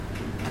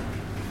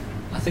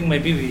think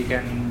maybe we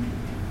can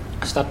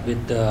start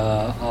with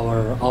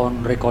our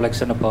own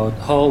recollection about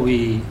how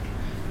we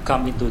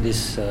come into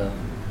this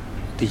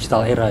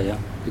digital era, yeah.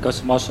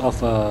 Because most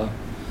of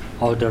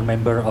older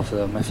member of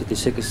the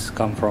MF56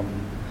 come from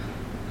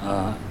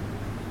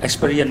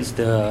experience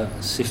the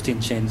shifting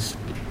change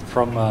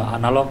from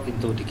analog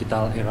into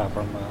digital era,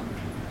 from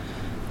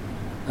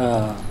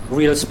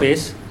real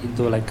space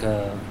into like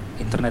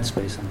internet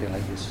space, something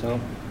like this. So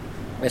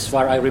as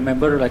far I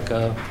remember, like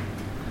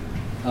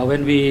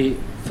when we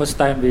first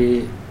time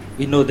we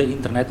know the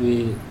internet,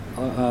 we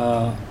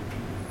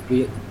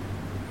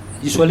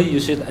usually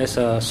use it as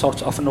a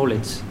source of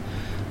knowledge.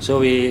 So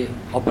we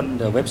open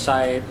the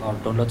website or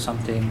download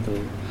something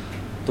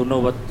to know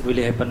what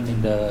really happened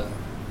in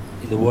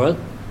the world.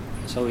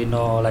 So we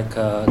know like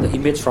the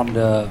image from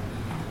the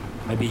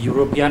maybe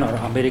European or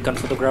American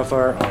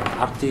photographer or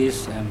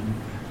artist, and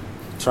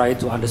try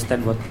to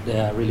understand what they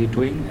are really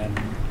doing.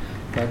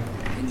 But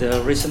in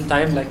the recent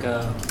time, like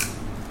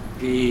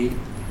we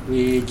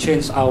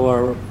changed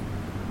our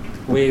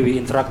way we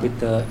interact with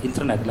the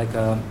internet. Like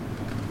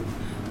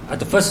at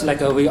the first,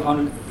 like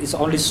it's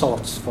only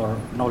source for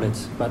knowledge,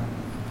 but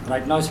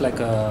right now it's like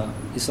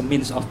it's a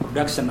means of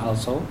production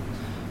also,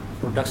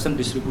 production,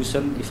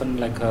 distribution, even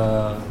like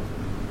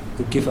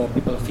to give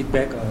people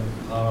feedback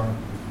or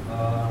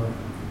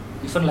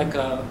even like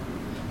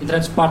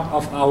internet's part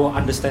of our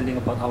understanding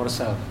about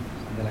ourselves,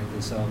 something like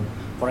this. So,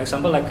 for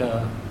example, like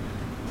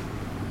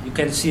you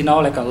can see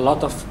now like a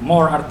lot of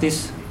more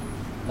artists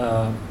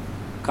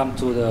come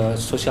to the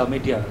social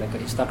media like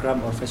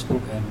Instagram or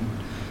Facebook and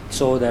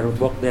show their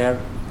work there.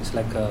 It's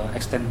like an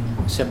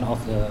extension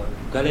of the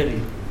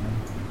gallery.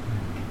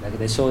 Like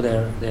they show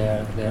their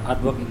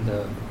artwork in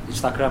the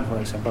Instagram, for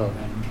example.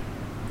 And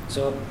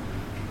so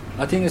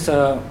I think it's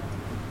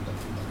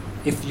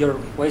if your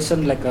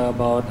question like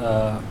about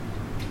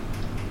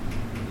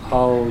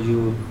how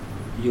you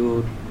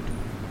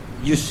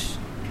use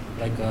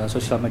like a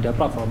social media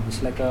platform,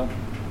 it's like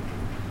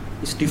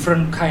it's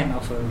different kind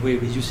of a way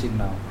we're using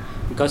now.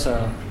 Because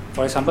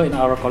for example, in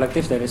our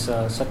collective there is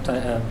a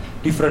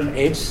different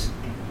age.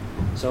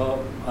 So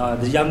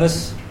the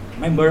youngest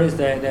members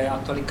they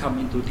actually come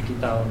into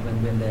digital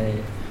when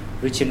they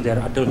reaching their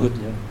adulthood.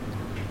 Yeah?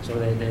 So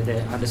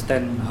they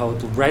understand how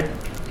to write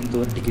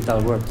into a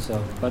digital world.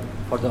 So but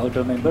for the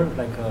older member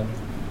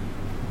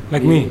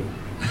like me,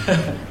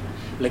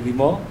 like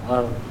Bimo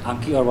or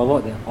Angki or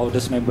Wawo, the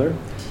oldest member,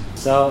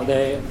 so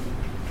they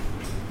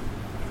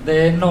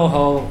know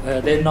how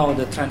they know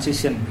the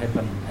transition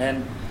happen.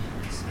 And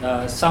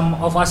some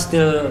of us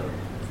still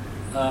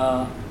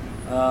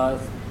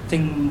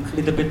think a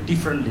little bit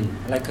differently.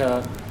 Like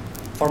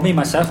for me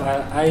myself,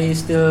 I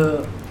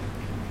still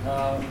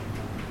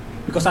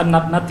because I'm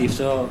not native,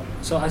 so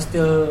I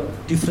still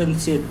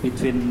differentiate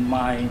between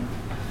my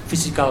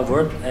physical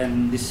world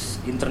and this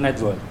internet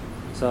world.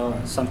 So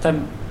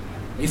sometimes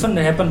even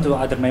it happen to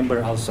other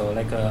member also.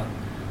 Like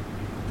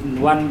in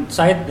one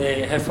side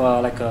they have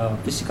like a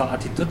physical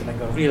attitude, like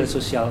a real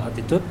social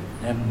attitude,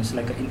 and it's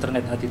like an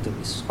internet attitude.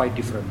 It's quite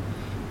different.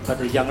 But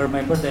the younger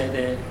member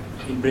they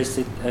embrace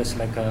it as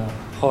like a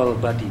whole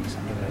body,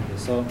 something like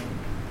this. So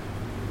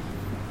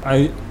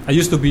I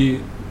used to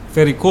be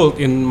very cold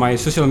in my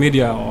social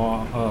media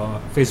or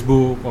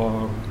Facebook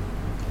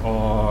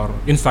or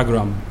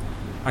Instagram.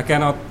 I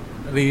cannot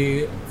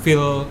really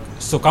feel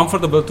so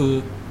comfortable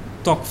to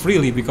talk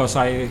freely because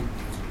I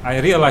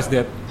realized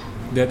that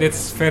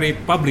it's very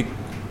public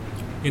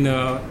in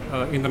the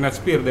internet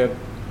sphere, that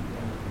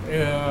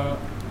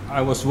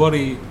I was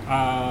worried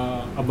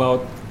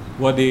about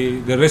what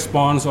the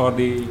response or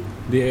the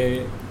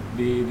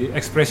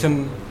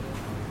expression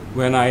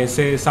when I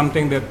say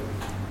something that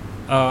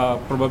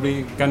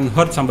probably can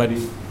hurt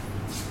somebody.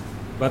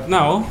 But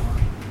now,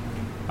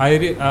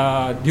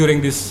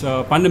 during this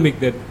pandemic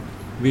that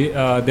we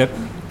that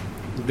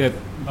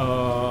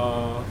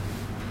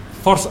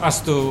forced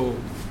us to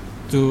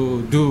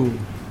do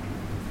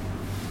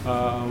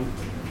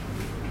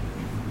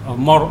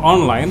more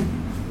online,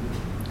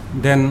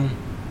 then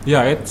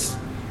yeah, it's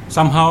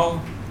somehow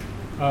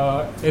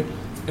it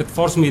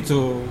forced me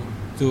to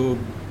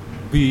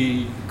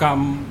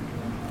become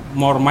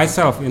more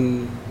myself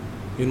in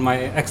my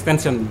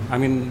extension. I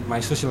mean my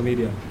social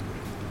media.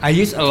 I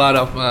use a lot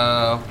of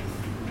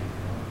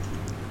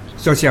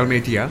social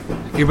media,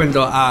 even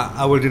though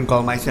I wouldn't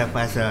call myself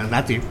as a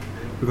native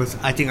because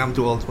I think I'm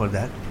too old for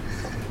that.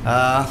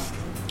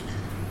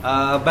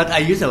 But I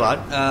use a lot.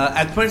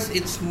 At first,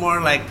 it's more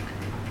like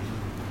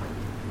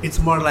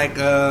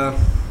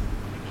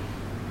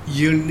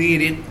you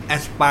need it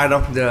as part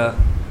of the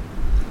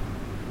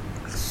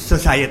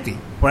society.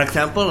 For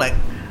example, like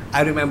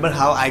I remember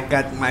how I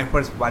got my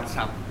first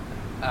WhatsApp.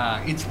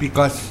 It's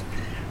because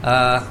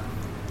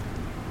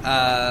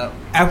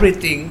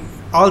everything,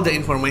 all the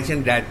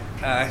information that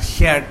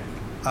shared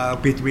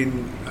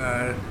between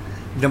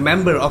the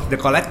member of the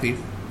collective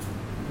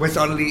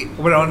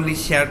were only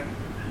shared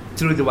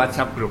through the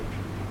WhatsApp group.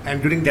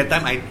 And during that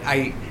time,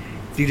 I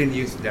didn't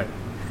use that.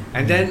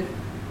 And then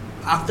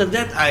after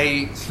that,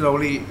 I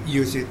slowly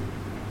use it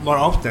more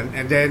often,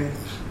 and then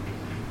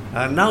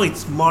now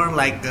it's more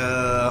like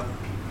a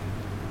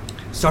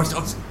source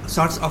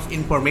of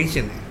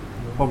information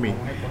for me,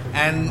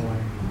 and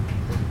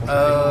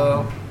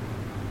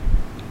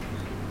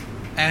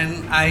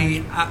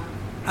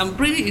I'm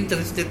pretty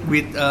interested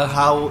with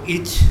how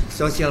each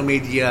social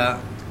media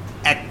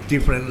act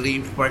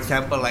differently. For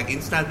example, like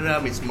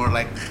Instagram, it's more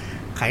like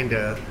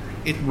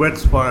it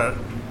works for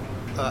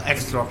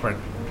extrovert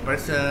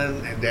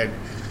person, and then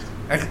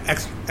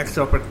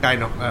extrovert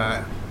kind of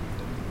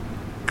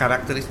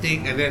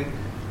characteristic, and then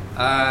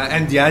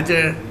and the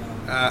other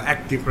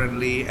act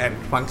differently and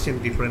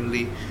function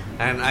differently,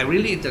 and I'm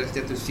really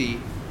interested to see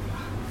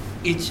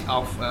each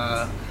of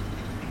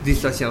the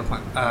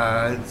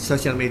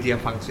social media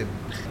function.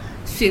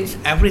 Since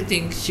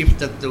everything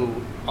shifted to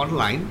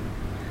online,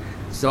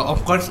 so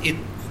of course it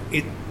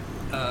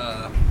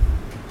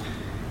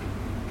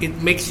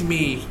makes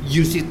me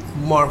use it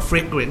more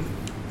frequent,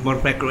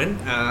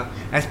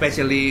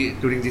 especially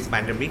during this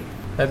pandemic.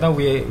 Right now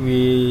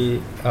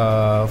we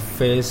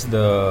face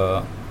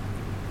the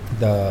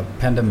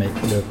pandemic,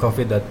 the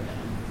COVID, that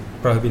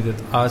prohibited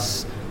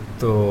us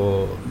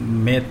to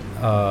meet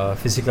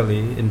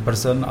physically in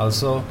person,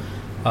 also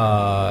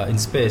in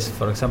space.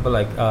 For example,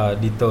 like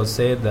Dito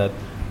said that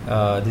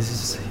this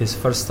is his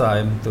first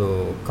time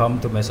to come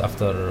to MES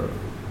after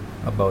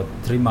about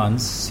 3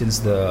 months since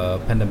the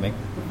pandemic.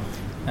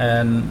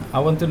 And I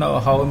want to know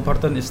how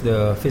important is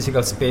the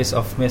physical space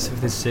of MES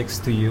 56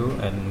 to you,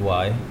 and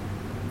why?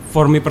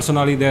 For me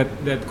personally, that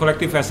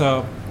collective as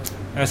a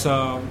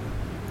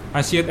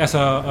I see it as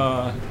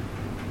a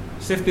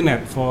safety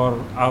net for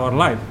our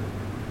life,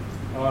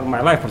 or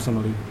my life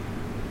personally.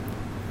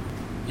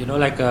 You know,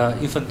 like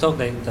even though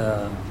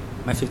that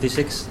My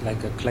 56 like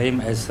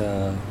claim as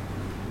a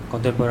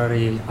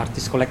contemporary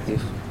artist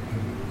collective,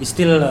 it's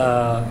still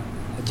a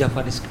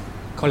Javanese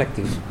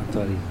collective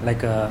actually.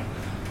 Like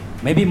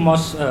maybe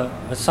most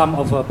some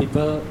of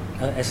people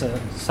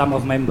some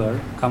of member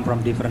come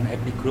from different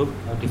ethnic group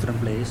or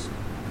different place,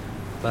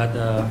 but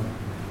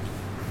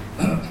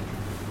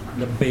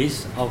the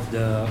base of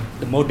the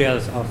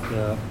models of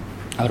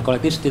our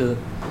collective still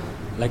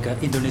like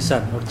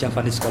Indonesian or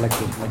Javanese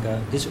collective.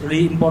 Like it's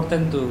really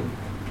important to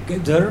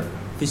gather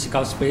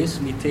physical space,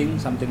 meeting,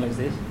 something like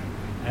this.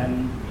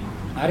 And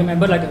I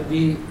remember like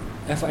we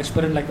have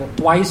experienced like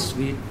twice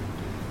we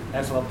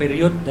have a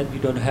period that we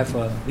didn't have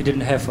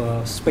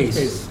a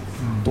space.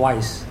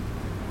 Twice.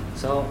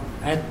 So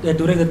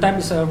during the time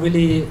it's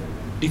really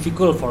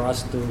difficult for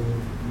us to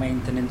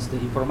maintain the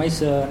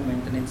information,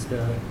 maintenance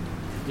the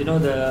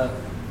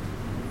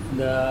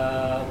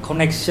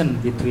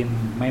connection between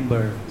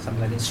member,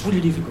 something like that. It's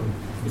really difficult,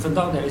 even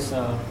though there is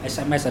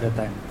SMS at the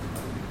time.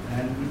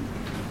 And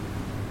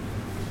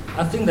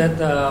I think that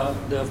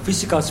the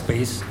physical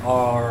space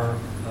or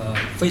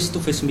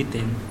face-to-face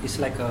meeting is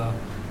like a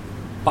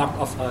part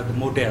of the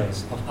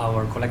models of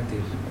our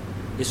collective.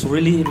 It's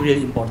really,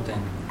 really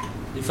important.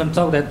 Even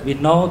though that we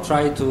now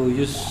try to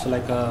use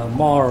like a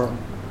more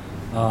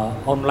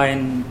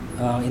online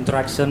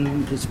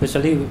interaction,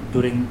 especially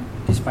during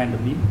this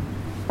pandemic,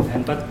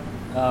 but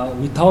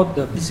without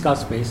the physical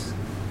space,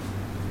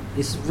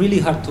 it's really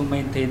hard to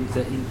maintain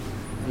the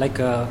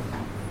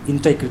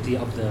integrity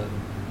of the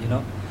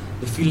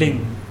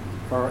feeling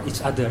for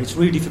each other. It's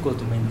really difficult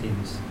to maintain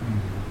this.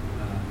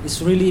 It's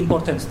really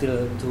important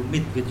still to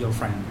meet with your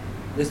friend.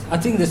 I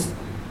think this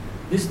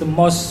is the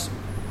most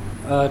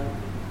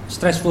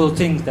stressful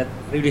thing that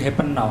really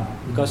happen now,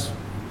 because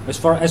as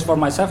for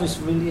myself, it's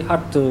really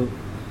hard to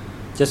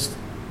just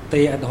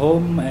stay at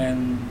home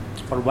and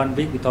for 1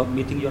 week without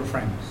meeting your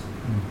friends.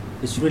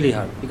 It's really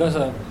hard because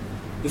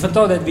even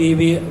though that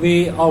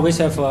we always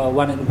have a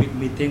 1 week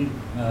meeting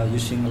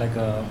using like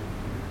a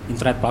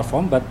internet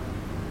platform, but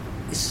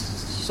it's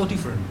so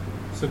different.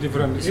 It's so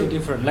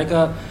different. Like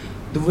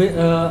the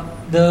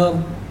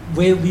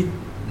way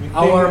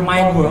our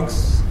mind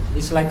works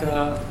is like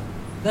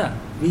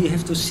we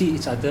have to see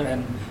each other,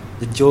 and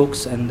the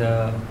jokes and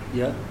the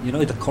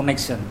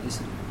connection is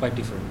quite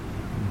different.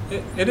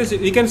 It is.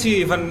 We can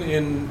see even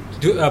in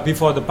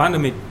before the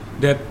pandemic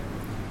that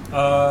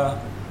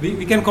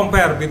we can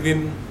compare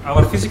between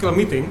our physical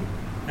meeting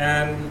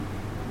and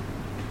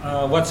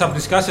WhatsApp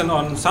discussion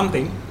on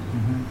something.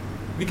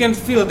 We can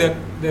feel that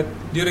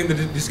during the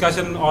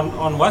discussion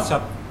on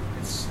WhatsApp,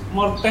 it's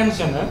more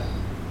tension.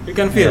 We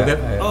can feel that.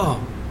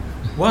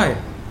 Why?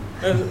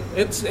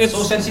 It's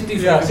so sensitive.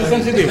 Yeah, so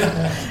sensitive.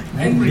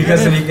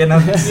 Because we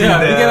cannot see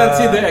we cannot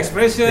see the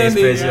expression,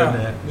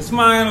 the the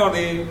smile or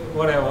the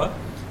whatever,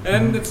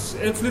 and it's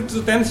leads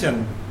to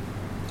tension.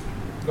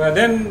 But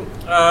then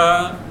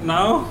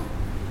now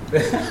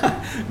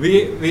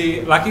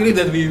we luckily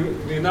that we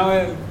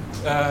now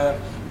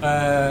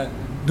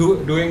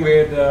doing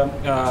with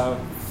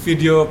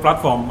video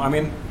platform. I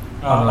mean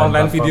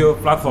online video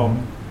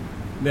platform.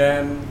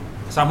 Then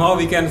somehow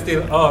we can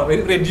still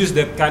reduce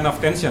that kind of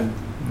tension.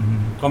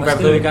 Compared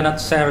to we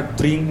cannot share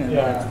drink.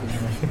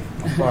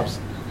 Of course.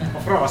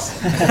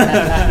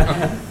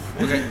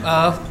 Okay.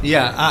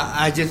 Yeah.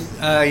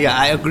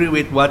 I agree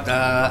with what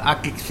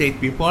Akik said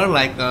before.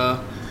 Like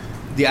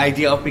the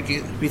idea of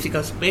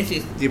physical space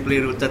is deeply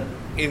rooted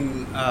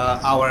in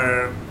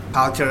our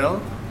culture,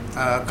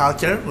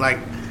 like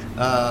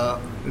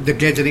the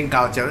gathering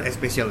culture,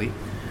 especially,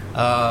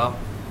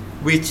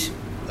 which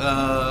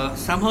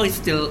somehow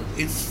it's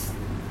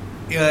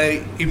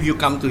if you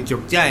come to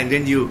Jogja and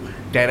then you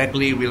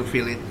directly will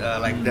feel it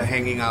like the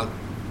hanging out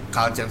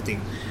culture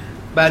thing.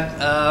 But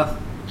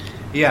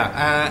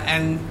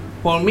and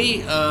for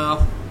me,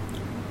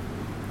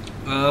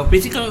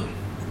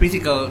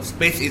 physical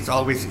space is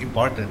always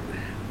important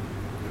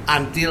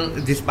until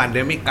this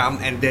pandemic come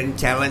and then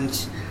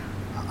challenge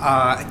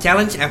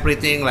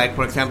everything. Like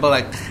for example,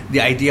 like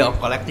the idea of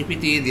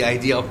collectivity, the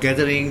idea of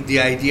gathering, the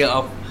idea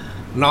of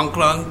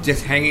nongkrong,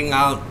 just hanging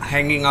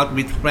out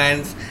with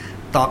friends,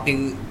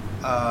 talking.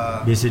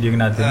 Busy doing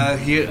nothing.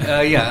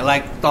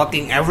 Like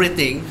talking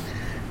everything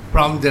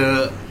from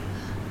the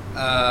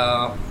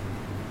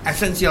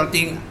essential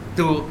thing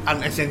to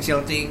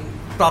unessential thing.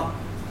 Talk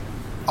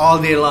all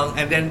day long,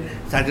 and then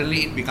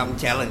suddenly it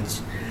becomes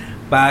challenge.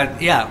 But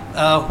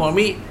for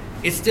me,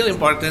 it's still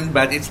important,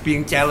 but it's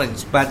being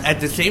challenged. But at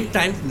the same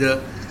time,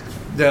 the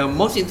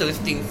most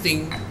interesting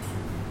thing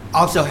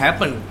also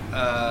happened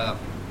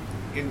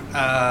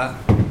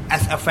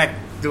as effect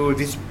to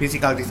this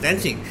physical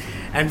distancing,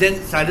 and then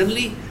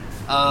suddenly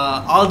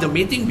all the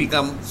meeting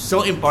become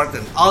so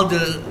important. All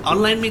the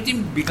online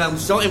meeting become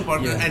so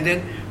important, and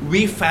then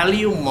we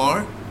value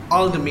more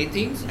all the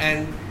meetings,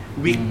 and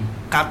we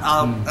cut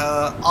out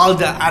all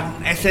the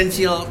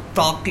unessential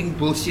talking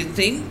bullshit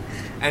thing,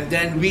 and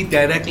then we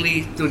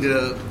directly to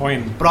the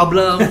Point.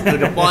 problem, to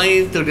the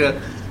point, to the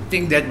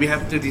thing that we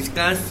have to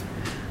discuss.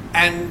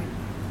 And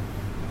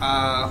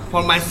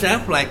for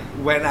myself, like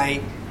when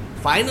I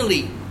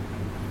finally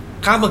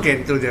come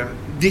again to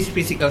this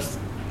physical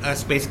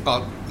space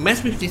called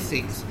Mass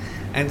 56,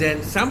 and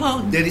then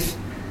somehow there is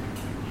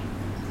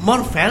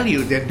more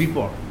value than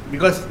before,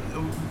 because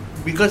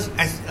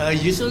as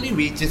usually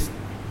we just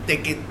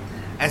take it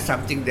as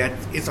something that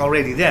is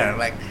already there,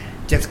 like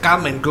just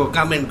come and go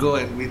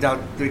and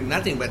without doing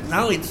nothing. But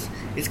now it's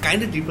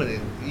kind of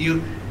different.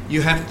 You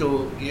have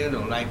to,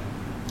 like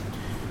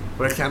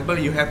for example,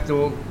 you have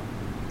to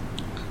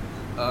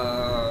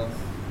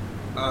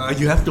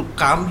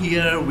come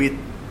here with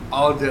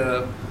all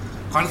the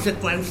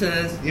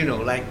consequences,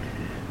 like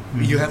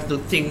you have to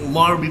think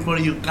more before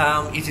you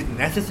come. Is it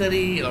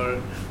necessary or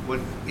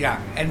what?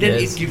 And then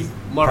it gives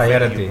more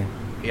priority.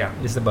 value.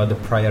 It's about the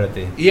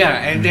priority.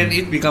 And then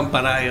it becomes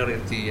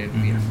priority.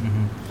 And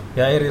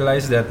I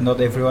realize that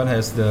not everyone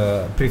has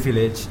the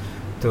privilege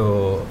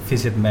to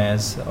visit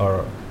mass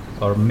or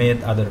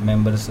meet other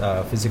members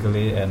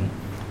physically, and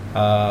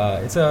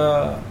it's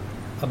a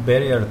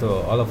barrier to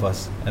all of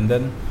us. And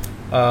then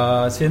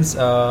since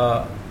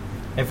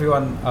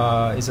everyone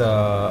is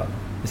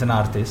an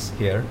artist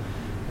here,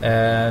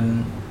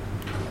 and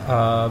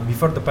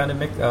before the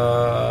pandemic,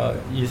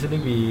 usually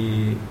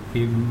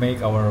we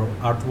make our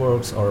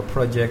artworks or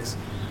projects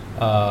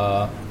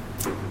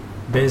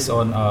based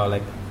on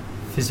like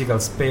physical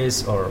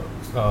space or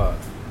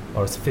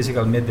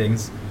physical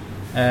meetings.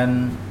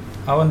 And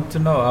I want to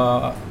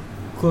know,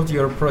 could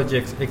your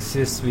projects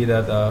exist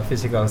without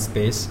physical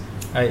space,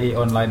 i.e.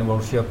 online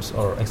workshops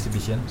or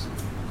exhibitions?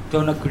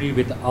 Don't agree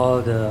with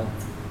all the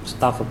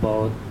stuff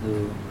about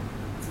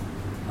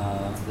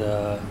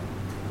the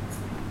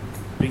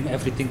bring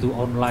everything to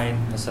online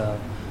as a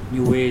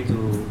new way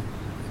to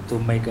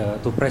make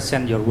to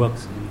present your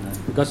works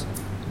because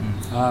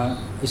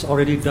it's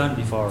already done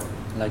before.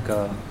 Like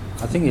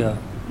I think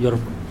your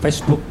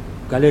Facebook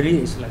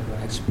gallery is like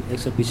an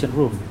exhibition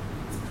room.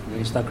 Your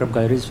Instagram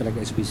gallery is like an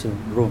exhibition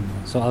room.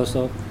 So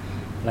also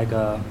like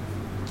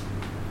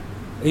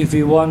if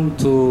we want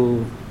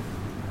to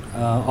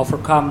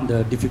overcome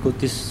the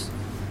difficulties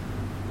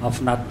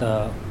of not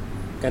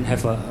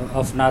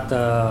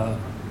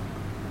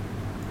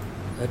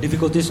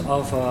difficulties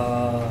of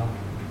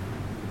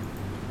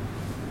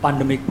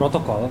pandemic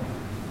protocol,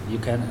 you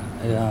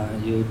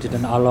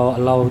didn't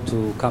allow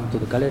to come to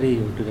the gallery,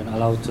 you didn't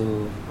allow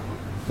to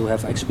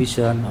have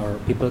exhibition or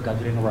people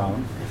gathering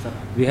around.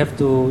 We have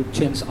to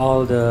change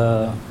all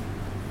the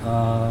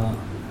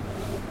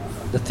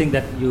thing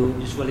that you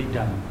usually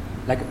done.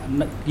 Like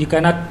you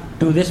cannot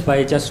do this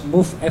by just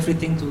move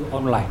everything to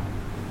online.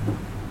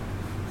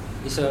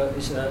 It's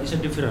a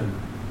different.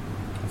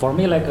 For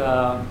me, like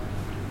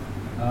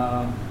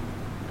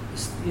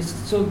it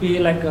should be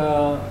like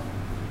a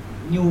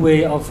new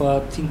way of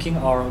thinking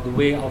or the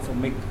way of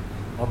make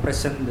or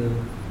present the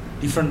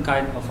different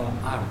kind of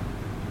art.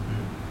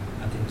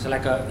 I think so.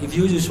 Like if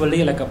you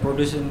usually like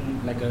producing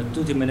like a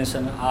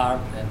 2-dimensional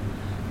art and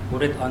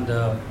put it on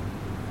the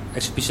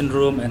exhibition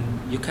room, and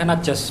you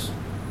cannot just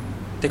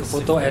take a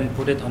photo and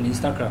put it on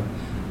Instagram.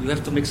 You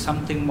have to make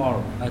something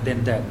more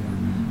than that.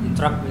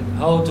 Interact with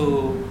how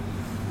to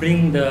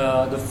bring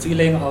the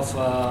feeling of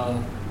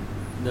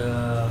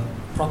the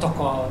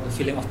protocol, the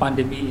feeling of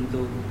pandemic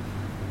into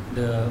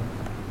the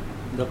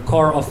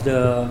core of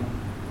the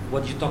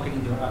what you're talking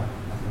in your art.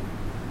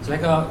 It's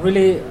like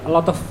really a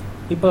lot of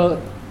people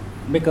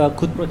make a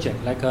good project.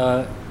 Like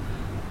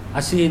I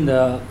see in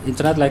the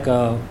internet, like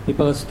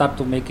people start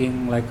to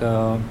making like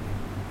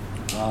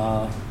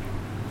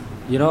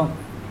you know,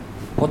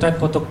 portrait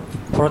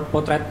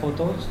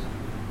photos,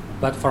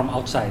 but from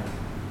outside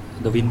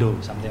the window,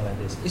 something like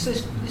this.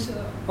 It's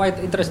quite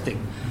interesting.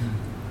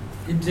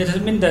 It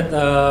doesn't mean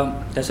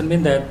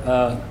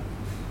that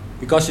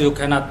because you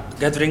cannot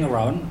gathering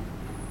around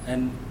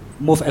and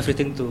move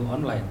everything to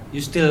online,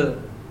 you still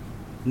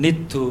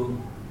need to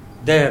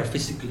there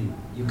physically.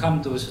 You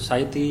come to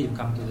society, you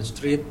come to the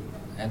street,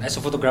 and as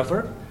a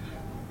photographer,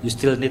 you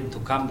still need to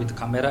come with the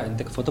camera and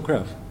take a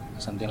photograph,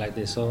 something like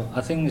this. So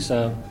I think it's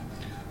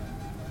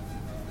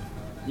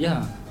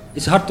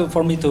it's hard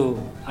for me to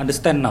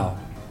understand now.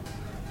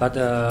 But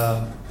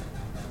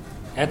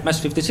at Mesh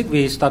 56,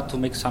 we start to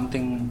make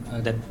something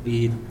that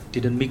we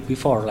didn't make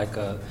before, like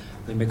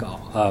we make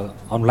a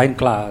online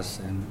class,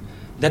 and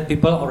that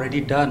people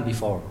already done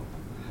before.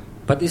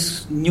 But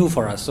it's new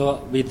for us,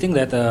 so we think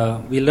that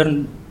we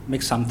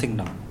make something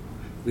now.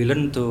 We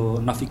learn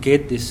to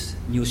navigate this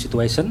new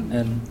situation,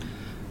 and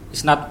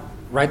it's not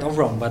right or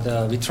wrong, but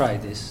we try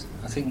this.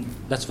 I think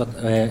that's what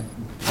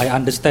I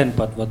understand,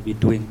 but what we're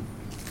doing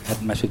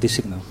at Mesh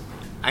 56 now.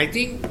 I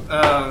think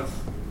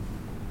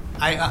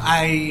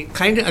I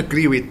kind of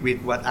agree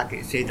with what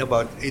Ake said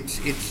about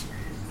it's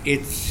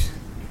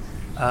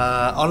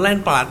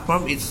online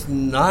platform. It's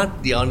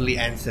not the only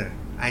answer.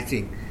 I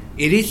think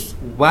it is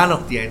one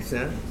of the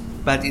answer,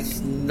 but it's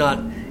not.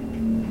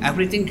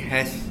 Everything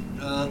has.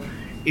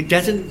 It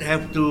doesn't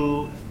have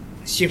to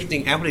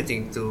shifting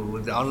everything to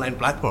the online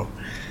platform,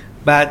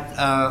 but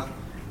I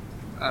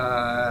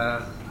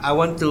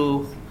want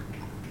to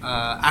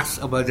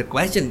ask about the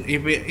question: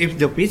 if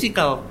the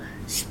physical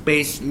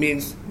space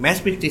means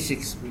Mesh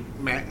 56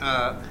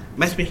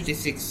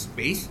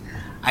 space,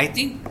 I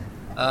think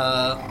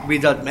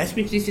without Mesh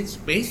 56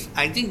 space,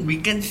 I think we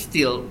can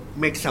still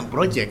make some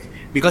projects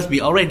because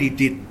we already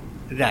did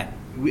that.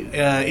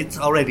 It's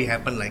already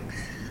happened like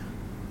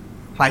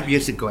 5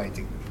 years ago, I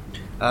think.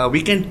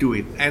 We can do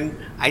it, and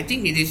I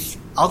think it is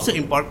also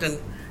important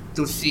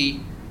to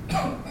see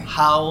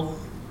how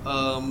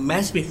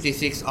Mesh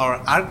 56 or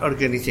art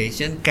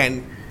organization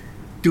can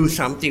do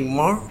something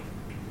more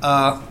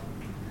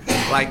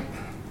like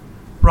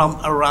from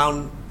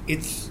around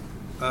its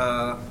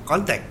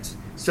context.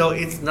 So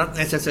it's not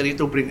necessary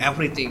to bring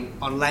everything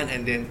online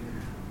and then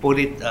put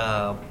it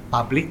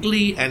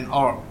publicly, and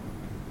or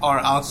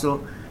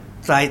also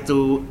try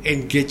to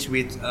engage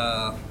with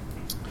a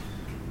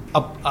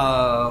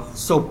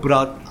so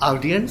broad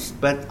audience.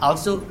 But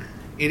also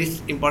it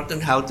is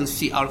important how to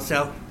see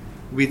ourselves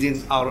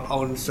within our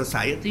own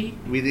society,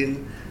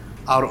 within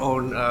our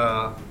own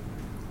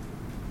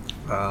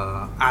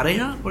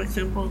area, for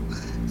example.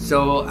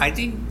 So I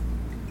think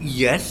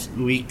yes,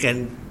 we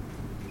can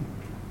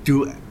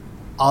do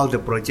all the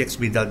projects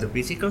without the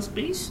physical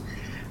space,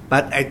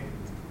 but at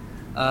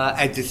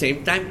the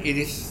same time, it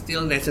is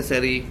still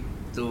necessary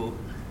to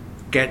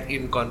get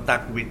in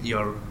contact with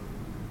your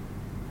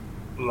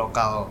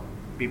local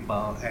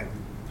people and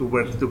to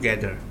work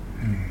together.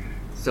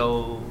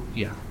 So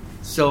yeah,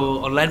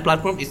 so online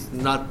platform is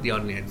not the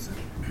only answer.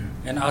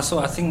 And also,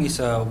 I think it's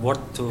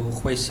worth to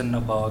question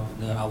about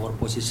our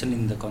position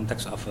in the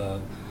context of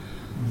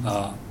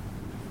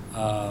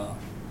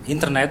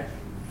internet,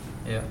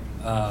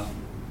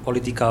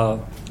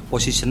 political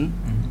position.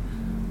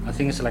 I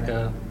think it's like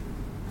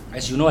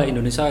as you know,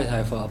 Indonesia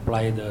have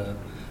applied the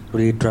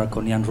really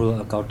draconian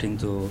rule according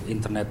to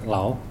internet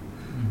law.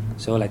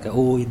 So like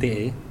UU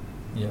ITE.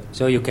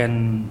 So you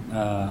can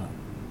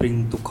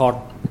bring to court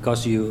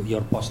because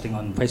you're posting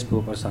on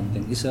Facebook or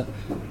something.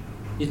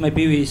 It might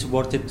be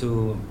worth it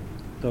to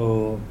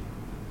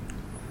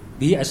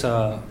be as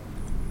a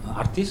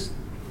artist,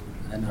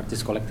 an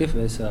artist collective,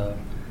 as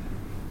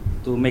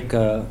to make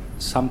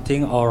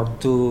something or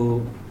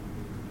to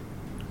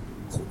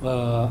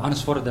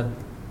answer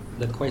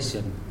that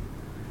question,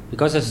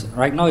 because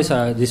right now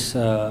this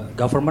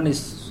government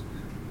is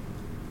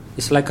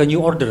like a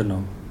new order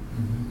now.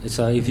 It's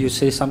if you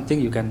say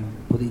something, you can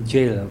put in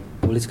jail.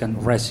 Police can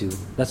arrest you.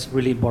 That's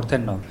really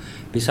important now.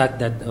 Besides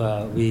that,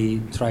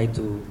 we try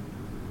to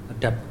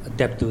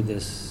adapt to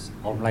this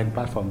online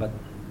platform, but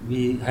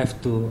we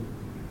have to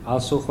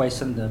also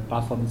question the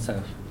platform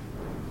itself.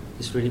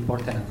 It's really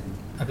important, I think.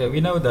 Okay,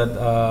 we know that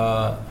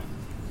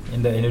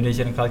in the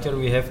Indonesian culture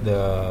we have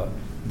the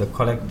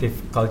collective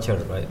culture,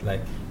 right?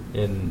 Like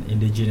in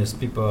indigenous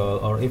people,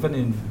 or even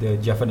in the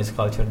Javanese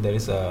culture, there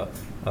is a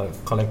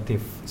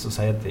collective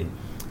society.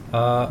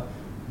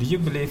 Do you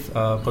believe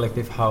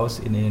collective house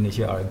in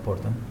Indonesia are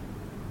important?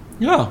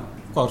 Yeah,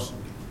 of course.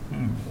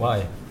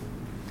 Why?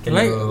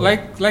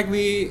 Like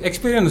we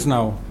experience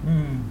now.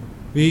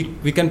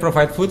 We can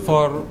provide food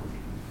for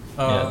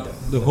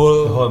the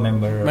whole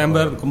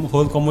member,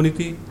 whole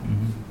community.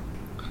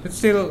 It's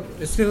still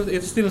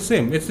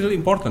same. It's still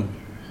important.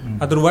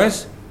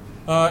 Otherwise,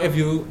 if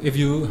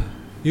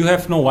you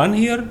have no one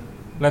here,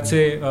 let's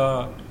say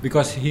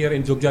because here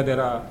in Jogja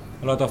there are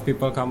a lot of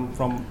people come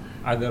from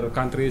other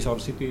countries or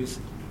cities.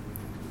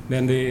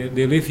 Then they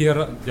live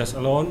here just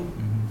alone.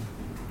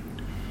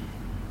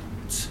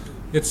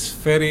 It's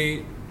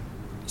very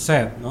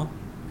sad, no?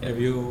 If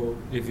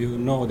you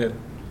know that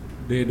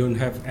they don't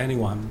have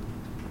anyone,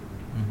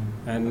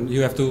 and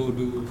you have to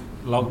do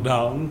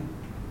lockdown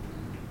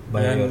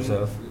By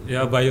yourself.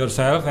 Yeah, by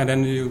yourself, and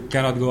then you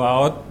cannot go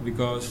out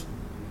because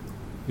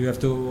you have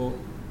to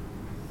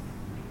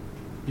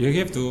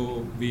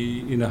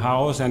be in the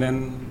house, and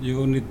then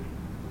you need,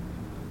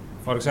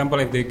 for example,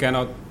 if they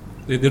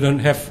don't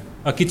have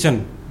a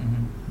kitchen,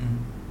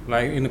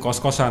 like in a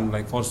kos-kosan,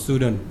 like for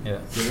student. Yeah,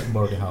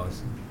 boarding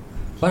house.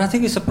 But I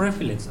think it's a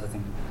privilege, I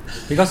think.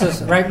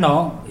 Because right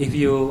now, if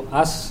you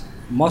ask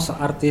most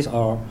artists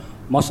or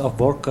most of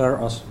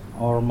workers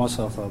or most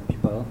of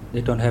people,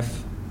 they don't have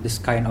this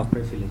kind of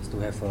privilege to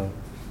have a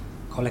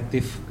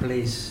collective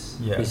place,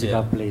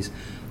 physical place.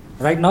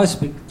 Right now it's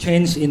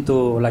changed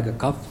into like a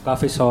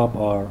coffee shop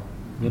or,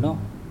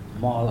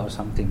 mall or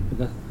something.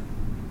 Because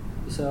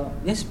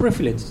it's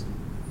privilege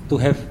to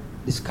have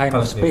this kind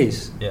of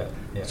space. Yeah.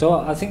 So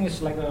I think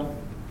it's like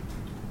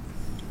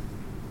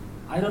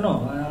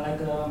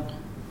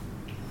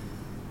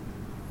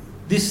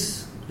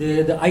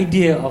the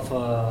idea of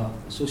a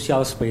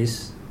social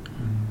space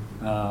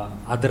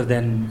other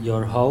than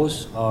your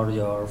house or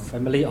your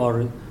family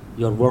or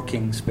your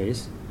working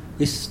space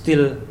is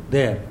still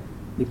there.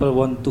 People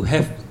want to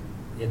have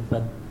it,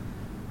 but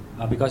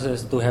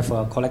because to have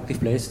a collective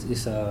place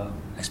is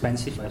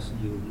expensive, as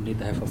you need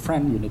to have a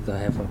friend, you need to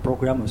have a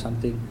program or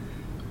something.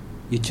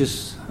 You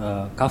choose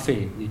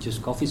cafe, you choose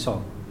coffee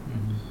shop.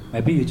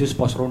 Maybe you choose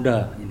pos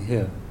ronda in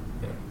here.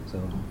 So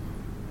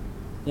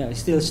it's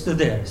still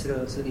there,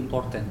 still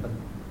important, but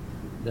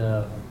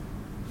the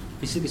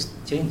physics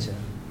change.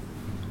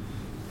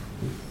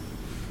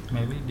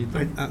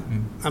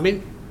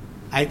 Maybe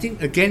I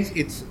think again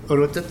it's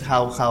rooted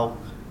how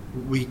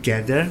we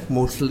gather.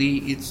 Mostly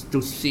it's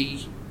to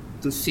seek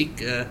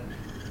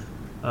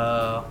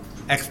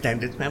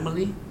extended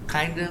family,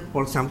 kinda,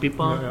 for some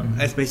people,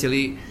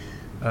 especially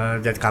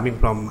that coming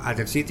from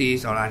other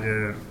cities or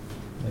other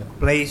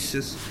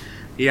places.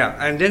 Yeah,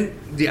 and then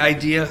the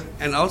idea,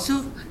 and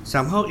also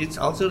somehow it's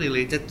also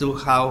related to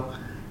how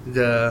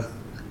the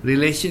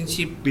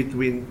relationship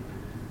between,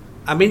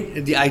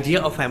 the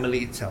idea of family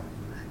itself.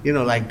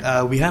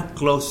 We have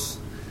close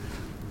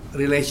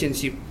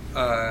relationship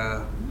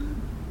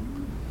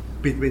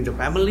between the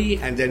family,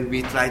 and then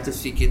we try to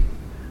seek it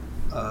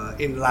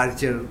in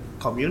larger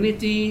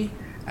community,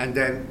 and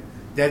then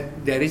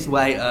that is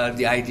why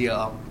the idea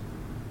of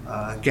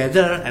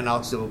gather and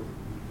also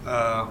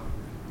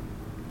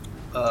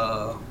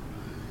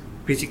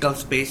physical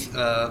space,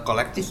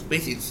 collective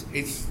space,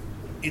 it's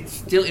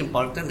still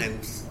important, and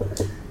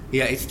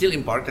it's still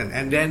important.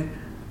 And then,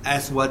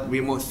 as what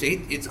Wimo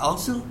said, it's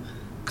also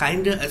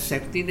kinda a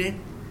safety net.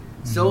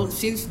 So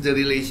since the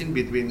relation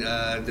between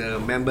the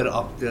member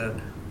of the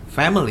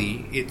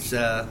family, it's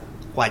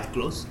quite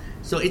close,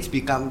 so it's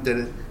become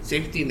the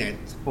safety net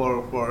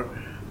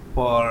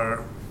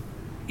for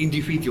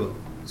individual.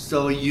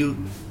 So you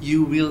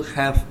will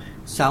have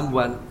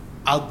someone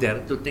out there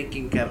to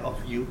taking care of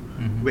you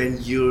when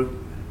you're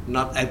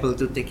not able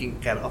to taking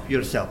care of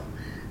yourself.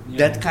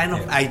 That kind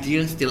of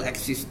idea still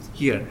exists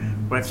here.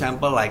 For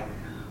example, like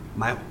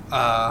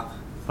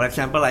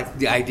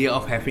the idea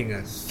of having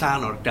a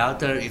son or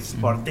daughter is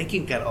for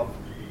taking care of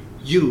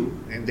you,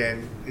 and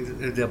then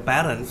the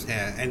parents,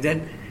 and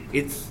then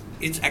it's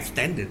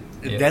extended.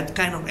 That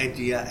kind of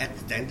idea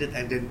extended,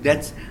 and then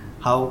that's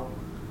how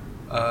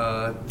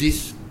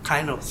this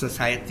kind of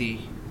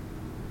society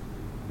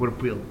were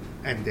built,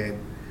 and then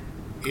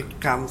it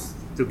comes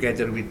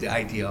together with the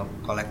idea of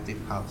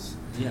collective house.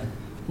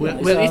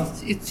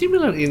 It's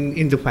similar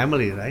in the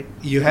family, right?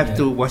 You have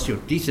to wash your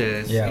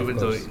dishes, even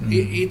though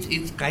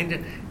it's kind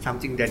of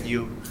something that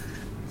you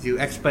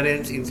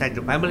experience inside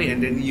the family,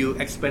 and then you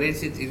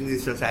experience it in the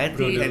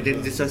society, and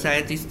then the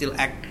society still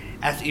act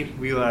as if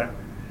we are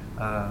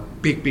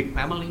big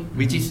family,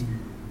 which is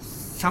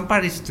some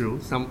part is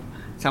true, some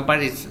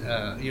part is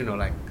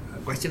like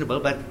questionable,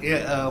 but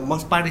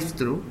most part is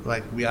true.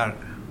 Like we are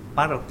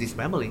part of this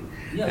family.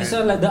 It's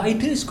like the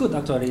idea is good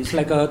actually. It's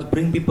like to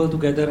bring people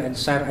together and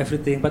share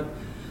everything, but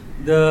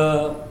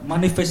the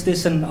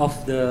manifestation of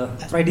the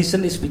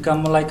tradition is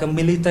become like a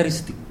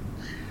militaristic.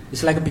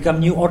 It's like become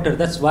new order.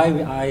 That's why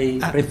I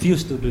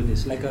refuse to do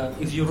this. Like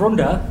if you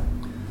ronda,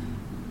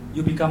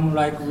 you become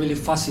like really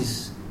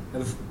fascist.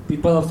 If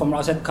people from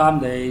outside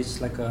come, it's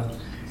like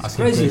it's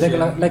crazy,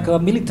 like a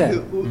military.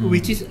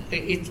 Which is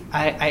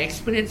I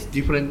experienced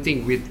different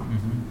thing with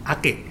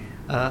Aceh.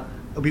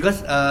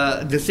 Because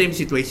the same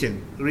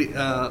situation,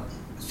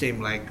 same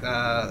like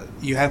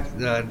you have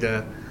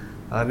the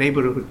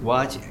neighborhood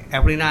watch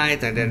every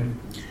night, and then,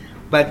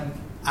 but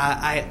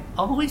I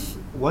always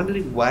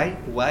wondering why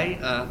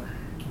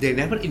they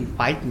never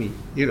invite me.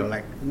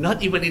 Like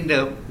not even in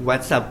the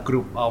WhatsApp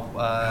group of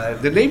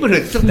the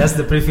neighborhood. So that's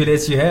the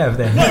privilege you have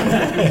then.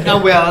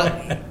 Well,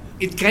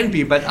 it can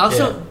be, but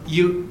also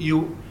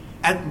you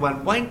at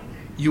one point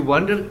you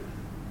wonder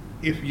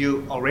if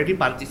you already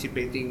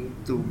participating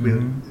to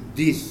build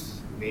this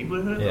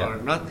neighborhood Yeah.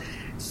 or not,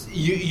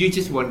 you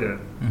just wonder,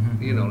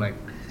 you know, like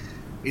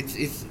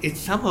it's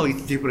somehow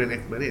it's different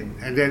experience,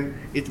 and then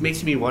it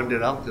makes me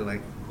wonder out to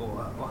like,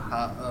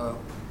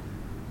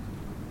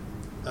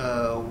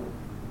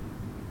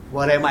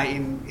 what am I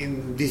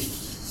in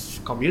this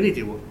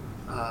community?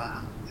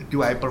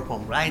 Do I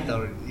perform right,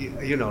 or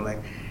you know, like,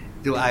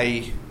 do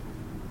I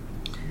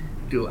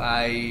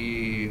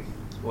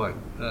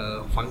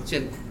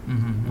function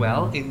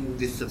well in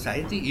this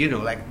society? You know,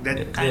 like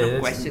that kind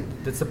of question.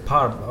 That's a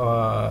part.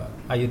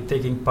 Are you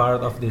taking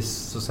part of this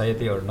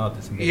society or not?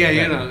 Yeah,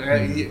 you know,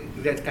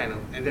 that kind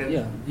of. And then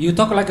Yeah, you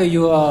talk like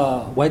you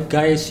are white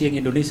guy seeing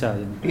Indonesia.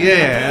 You know?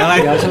 yeah,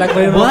 like, Yeah, it's like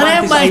very what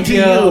romantic am I to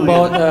idea you?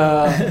 about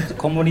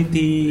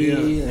community.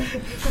 Yeah.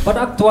 But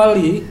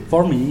actually,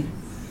 for me,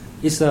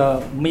 it's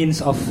a means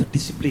of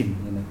discipline.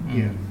 You know,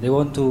 Yeah. they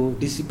want to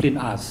discipline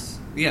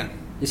us. Yeah.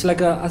 It's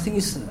like I think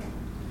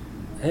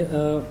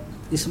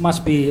it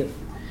must be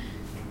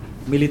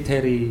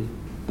military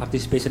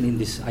participation in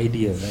this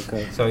idea.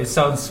 Like So it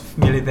sounds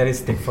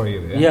militaristic for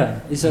you.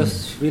 yeah, it's a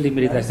really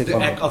militaristic. The for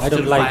me. act of I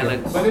don't like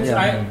violence. it. But it's,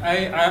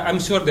 Yeah. I'm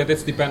sure that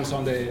it depends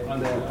on the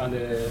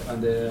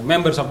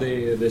members of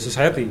the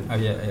society. Oh,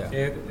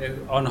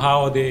 yeah. On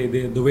how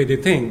the way they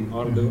think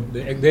or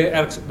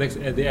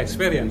the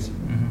experience.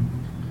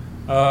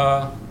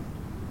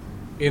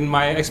 In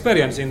my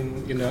experience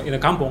in a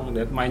kampong,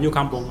 that my new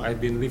kampong, I've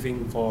been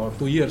living for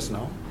 2 years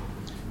now,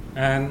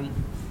 and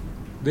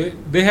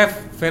they have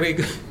very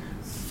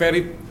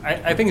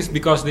I think it's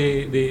because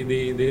the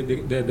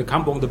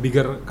kampong, the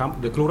bigger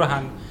the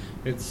kelurahan,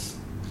 it's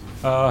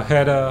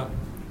had a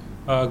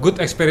good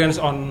experience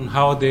on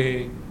how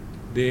they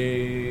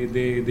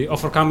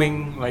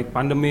overcoming like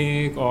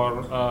pandemic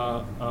or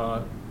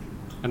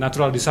a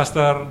natural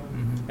disaster,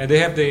 and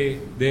they have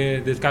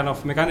this kind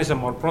of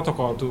mechanism or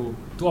protocol to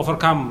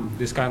overcome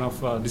this kind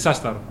of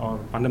disaster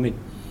or pandemic,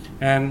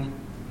 and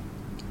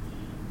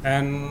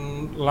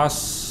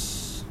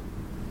last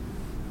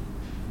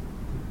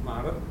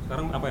Maret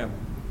sekarang apa ya?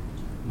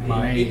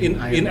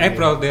 In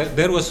April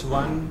there was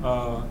one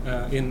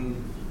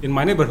in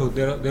my neighborhood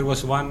there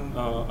was one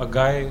a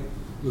guy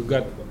who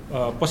got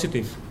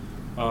positive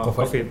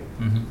COVID.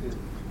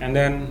 And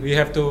then we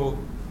have to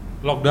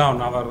lock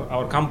down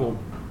our kampong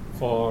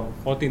for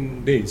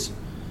 14 days.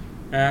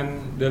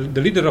 And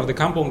the leader of the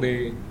kampong,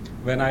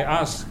 when I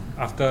asked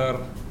after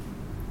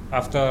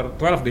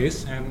 12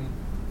 days,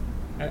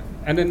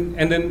 and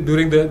then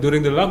during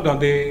the lockdown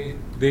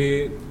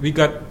we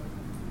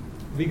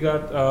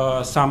got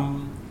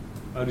some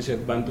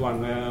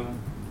bantuan.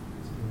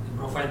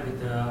 Provide with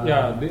the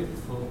Yeah,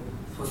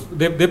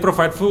 they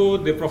provide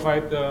food. They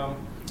provide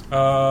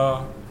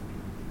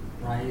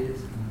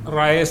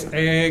rice,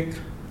 egg.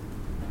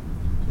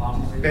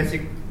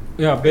 Basic.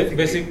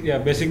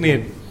 Basic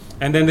need.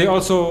 And then they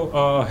also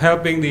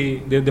helping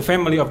the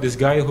family of this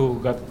guy who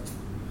got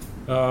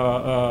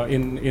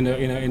in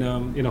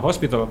a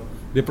hospital.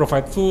 They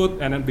provide food,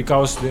 and then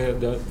because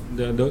the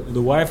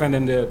wife and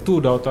then the two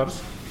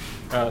daughters,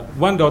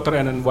 one daughter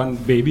and then one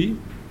baby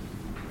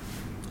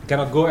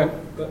cannot go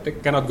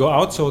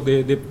out, so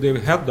they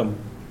help them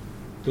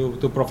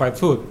to provide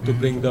food, to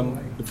bring them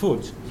the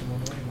food,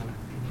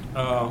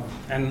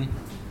 and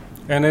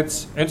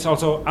it's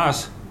also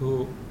us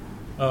who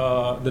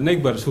the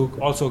neighbors who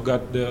also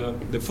got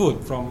the food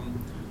from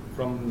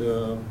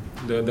the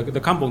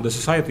kampong, the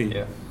society.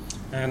 Yeah.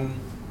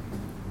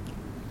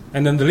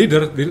 And then the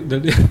leader,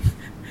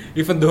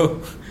 even though,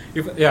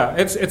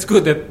 it's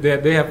good that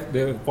they have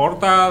the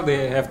portal.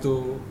 They have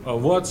to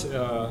watch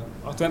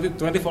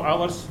 24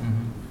 hours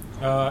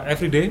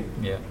every day.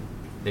 Yeah,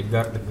 they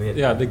guard the gate.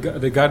 Yeah,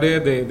 they guard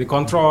it. They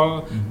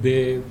control.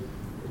 They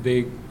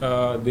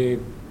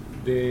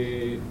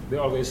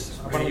always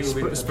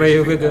spray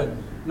you with the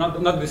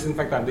not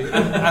disinfectant. The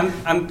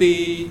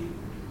anti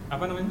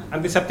apa namanya?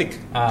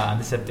 Antiseptic.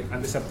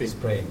 Antiseptic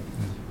spray.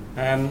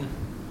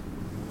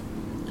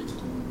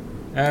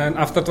 And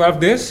after 12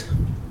 days,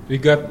 we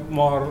got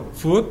more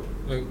food,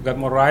 we got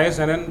more rice,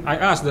 and then I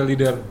asked the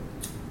leader,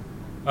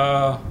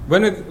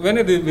 when it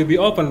will be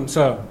open,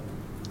 sir?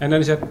 And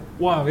then he said,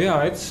 wow, yeah,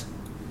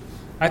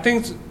 I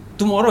think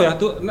tomorrow,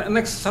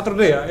 next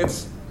Saturday,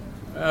 it's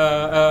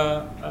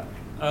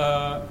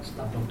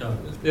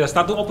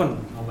start to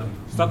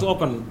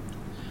open.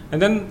 And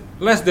then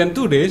less than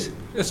 2 days,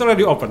 it's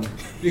already open,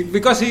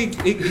 because he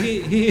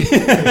he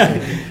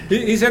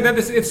said that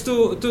it's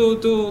too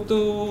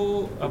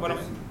apa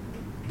namanya?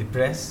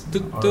 Depressed.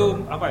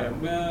 To apa ya?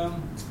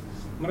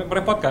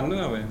 Merepotkan,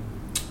 apa ya?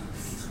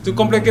 To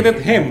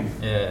complicate him.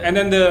 Yeah. And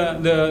then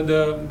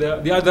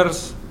the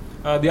others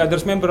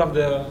member of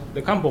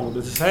the kampong,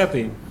 the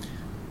society,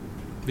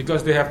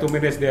 because they have to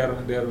manage their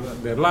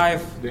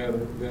life, their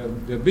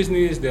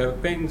business, their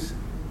things,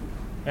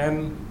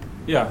 and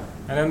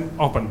then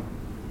open.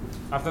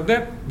 After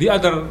that, the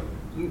other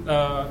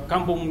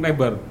kampung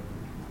neighbor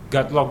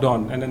got locked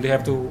down, and then they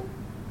have to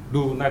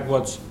do night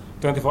watch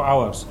 24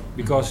 hours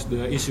because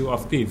the issue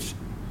of thieves.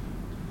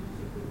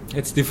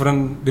 it's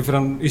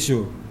different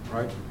issue,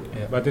 right?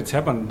 Yeah. But it's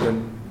happened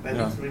then. But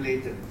Yeah. it's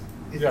related.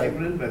 It's Yeah.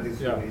 different, but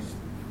it's Yeah. related.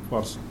 Of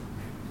course.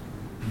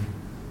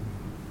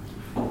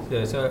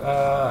 Yeah, so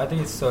I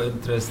think it's so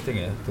interesting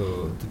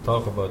to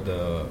talk about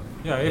the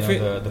Yeah, you if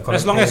know, it, the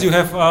as long as you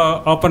collective.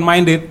 have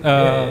open-minded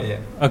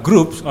Yeah.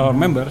 groups or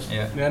members,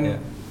 Yeah, then yeah.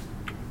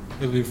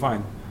 it'll be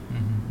fine.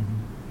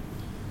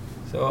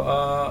 So,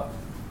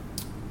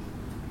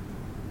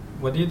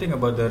 what do you think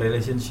about the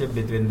relationship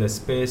between the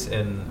space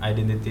and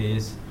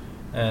identities?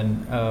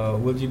 And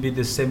would you be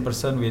the same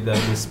person without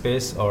this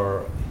space,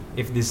 or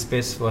if this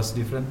space was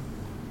different?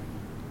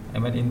 I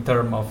mean, in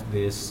terms of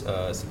this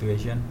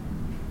situation.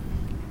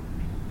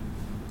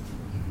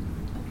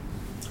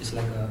 It's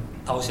like a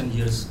 1,000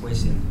 years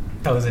question.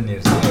 1,000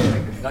 years.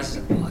 Because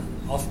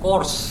of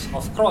course,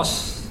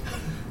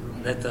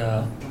 that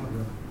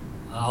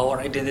our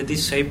identity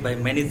is shaped by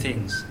many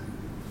things.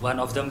 One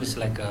of them is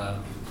like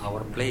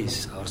our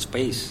place, our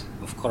space,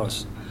 of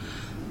course.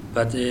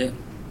 But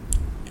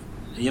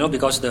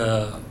because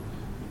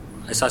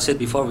as I said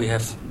before, we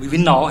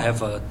now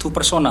have two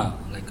persona,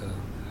 like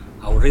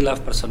our real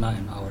life persona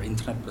and our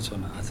internet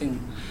persona. I think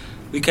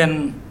we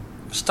can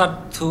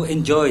start to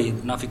enjoy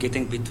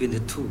navigating between the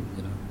two.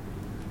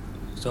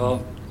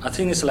 So I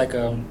think it's like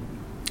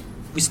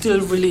we still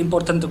really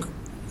important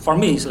for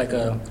me. It's like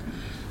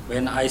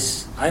when I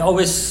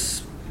always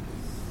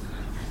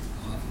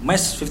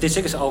MES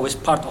 56 is always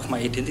part of my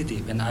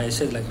identity. When I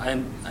said like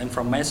I'm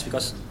from MES,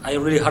 because I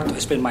really hard to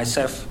explain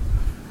myself.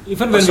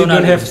 Even when we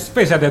don't have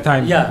space at that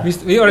time, Yeah,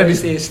 we already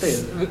still.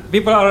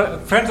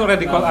 friends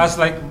already call us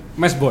like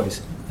MES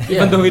boys,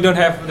 even though we don't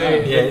have the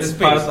It's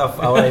space. part of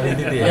our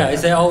identity. Yeah,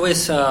 is there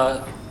always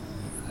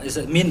is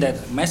it mean that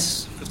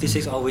MES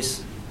 56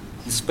 always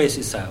the space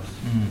itself.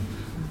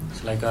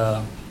 It's like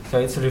So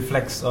it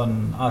reflects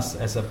on us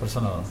as a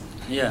personal.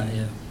 yeah.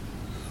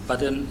 But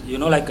then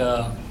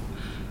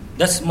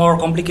that's more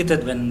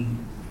complicated when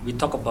we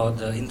talk about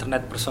the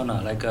internet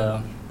persona,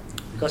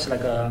 because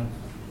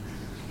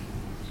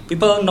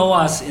people know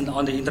us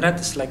on the internet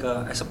is like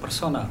as a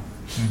persona,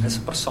 as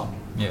a person.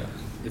 Yeah.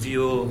 If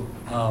you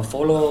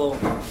follow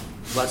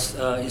what's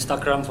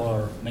Instagram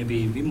for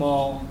maybe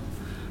Vimo,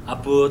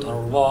 Abud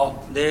or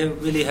Walk, they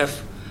really have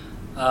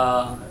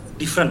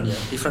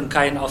different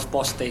kind of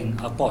post.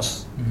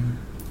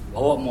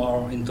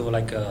 More into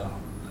like a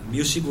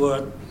music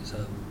world. So,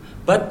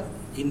 but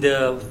in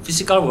the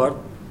physical world,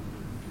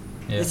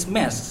 it's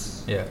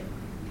MES. Yeah.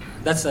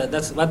 That's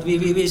what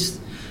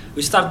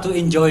we start to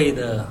enjoy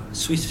the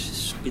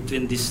switch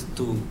between these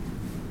two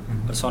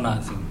persona,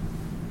 I think.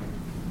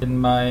 In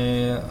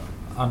my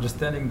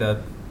understanding that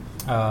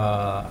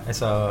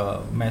as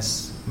a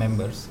MES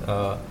members,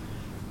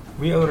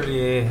 we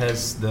already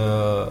has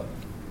the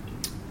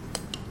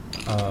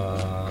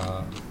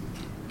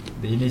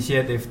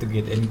initiative to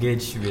get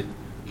engaged with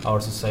our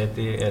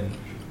society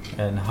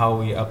and how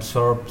we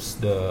absorbs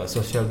the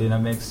social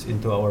dynamics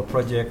into our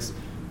projects.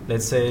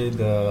 Let's say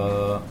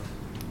the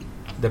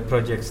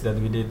projects that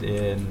we did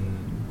in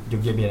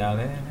Jogja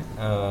Biennale,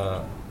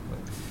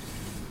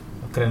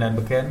 Kerenan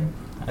Beken.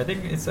 I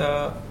think it's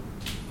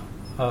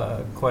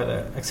quite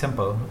an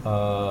example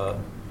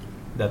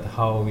that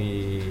how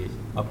we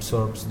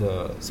absorbs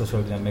the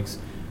social dynamics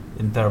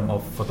in terms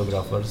of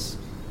photographers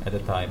at the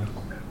time.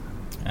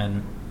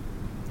 And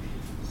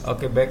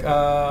okay, back.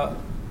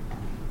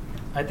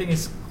 I think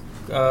it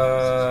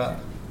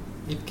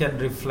can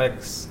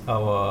reflect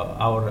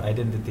our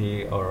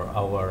identity or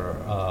our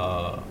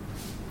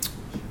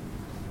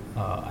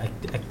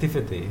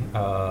activity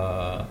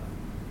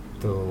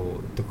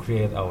to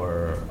create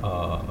our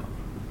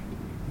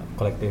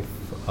collective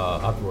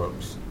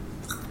artworks.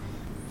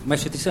 My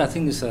citizen, I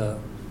think, is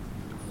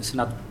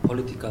not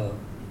political.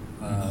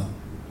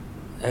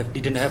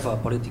 Didn't have a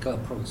political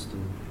approach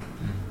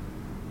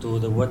to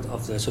the word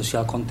of the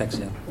social context.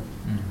 Yeah.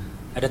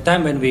 At the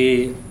time when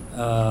we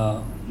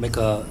make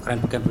a Kerenan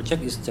Beken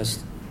project, is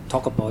just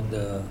talk about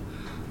the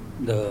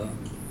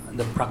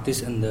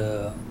practice and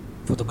the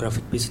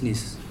photographic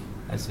business.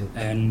 I see.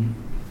 And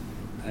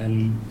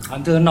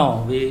until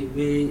now, we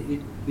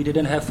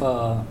didn't have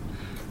a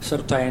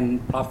certain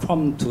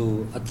platform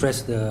to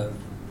address the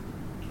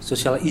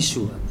social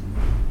issue.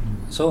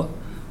 So,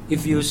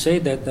 if you say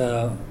that,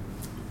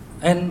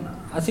 and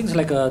I think it's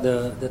like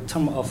the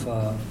term of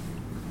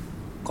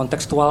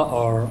contextual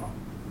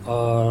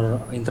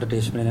or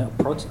interdisciplinary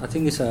approach, I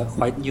think is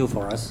quite new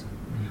for us.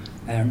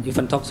 And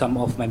even some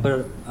of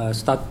members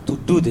start to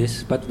do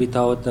this, but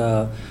without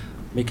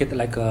make it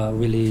like a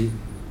really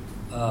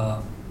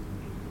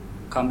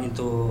come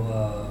into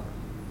a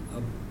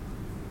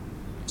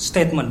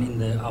statement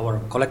in our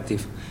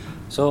collective.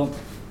 So,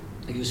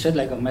 like you said,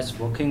 like a MES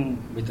working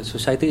with the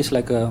society is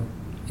like a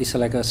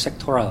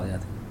sectoral. Yeah.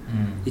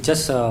 It's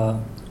just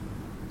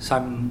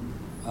some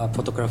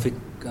photographic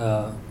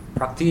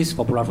practice,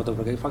 popular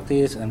photographic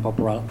practice, and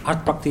popular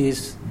art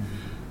practice.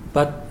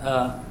 But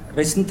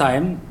recent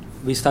time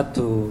we start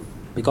to,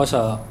 because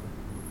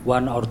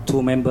one or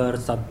two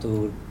members start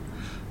to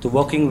to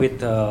working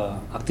with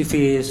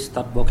activists,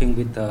 start working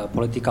with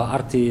political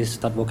artists,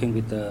 start working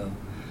with the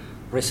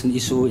recent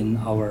issue in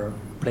our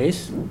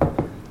place.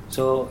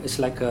 So it's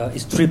like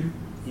it's dripped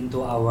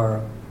into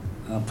our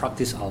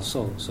practice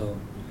also. So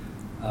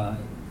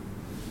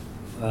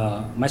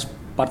might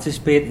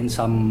participate in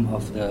some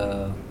of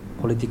the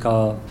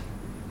political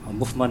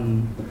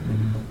movement,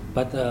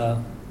 but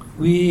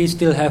we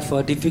still have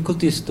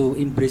difficulties to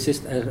embrace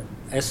it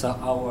as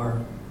our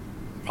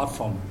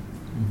platform,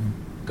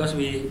 because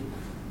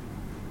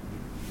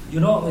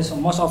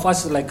most of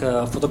us like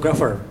a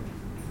photographer,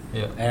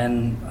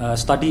 and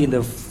study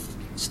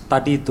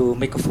to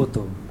make a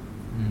photo.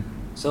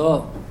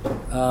 So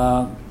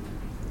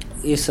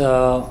it's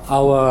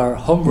our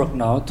homework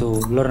now to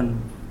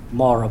learn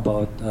more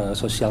about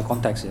social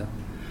context. Yeah.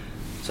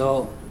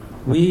 So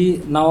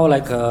we now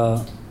like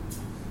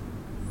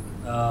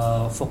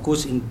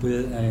focus in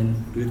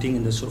building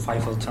in the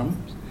survival terms,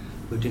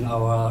 building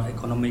our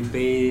economic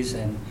base,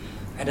 and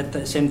at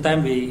the same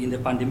time, in the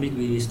pandemic,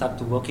 we start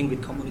to working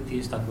with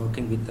communities,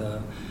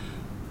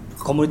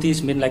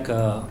 communities mean like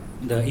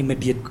the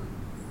immediate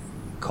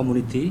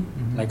community,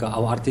 like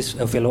our artists,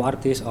 fellow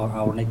artists, or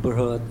our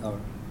neighborhood.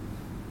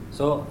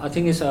 So I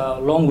think it's a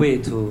long way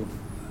to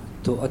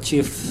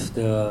achieve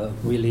the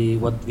really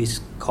what we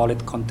call it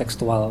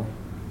contextual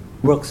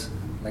works,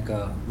 like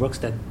works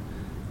that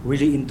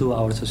really into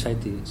our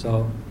society.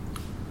 So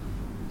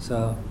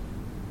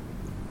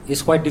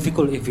it's quite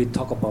difficult if we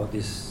talk about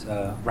this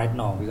right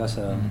now, because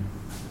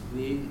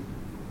we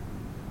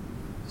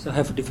still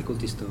have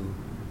difficulties to.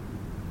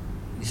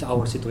 It's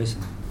our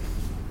situation.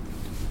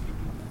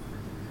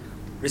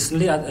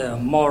 Recently,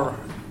 more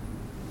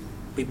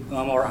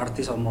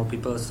artists or more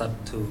people start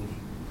to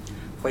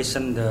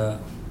question the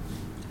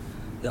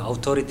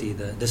authority,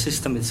 the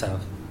system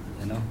itself.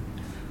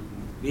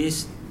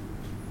 It's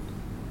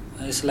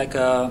like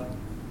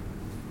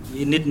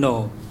we need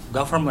no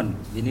government,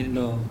 we need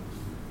no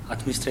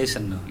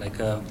administration. Like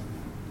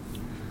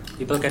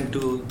people can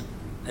do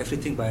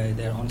everything by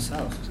their own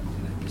self.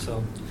 Something like this.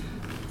 So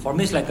for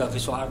me, it's like a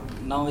visual art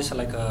now is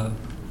like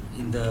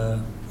in the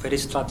very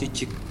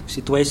strategic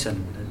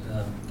situation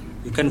that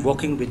you can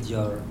working with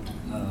your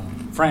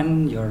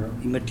friend, your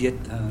immediate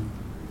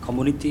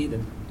community, that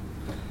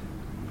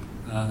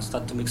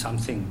start to make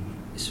something.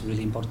 It's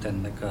really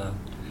important. Like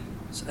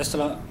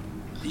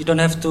you don't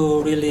have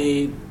to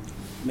really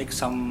make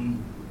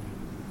some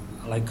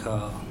like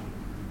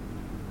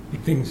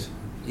big things.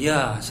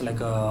 Yeah, it's like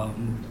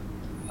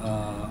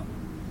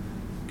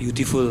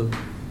beautiful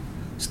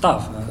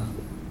stuff.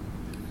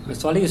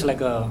 Actually, it's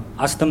like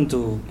ask them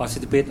to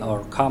participate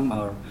or come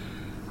or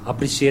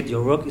appreciate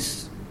your work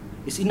is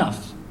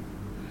enough.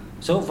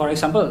 So, for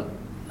example,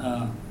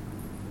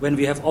 when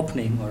we have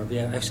opening or we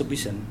have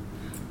exhibition,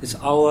 it's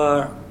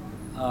our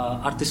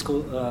artist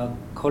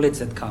colleagues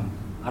that come,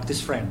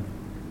 artist friend.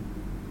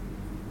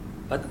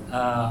 But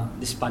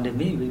this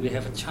pandemic, we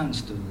have a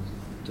chance to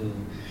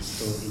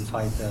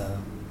invite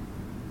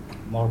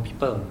more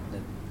people.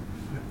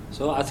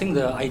 So I think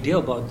the idea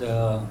about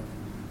the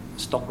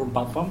stockroom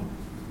platform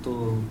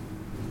to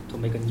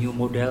make a new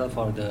model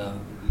for the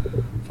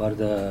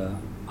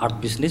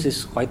art business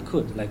is quite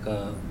good. Like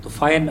to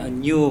find a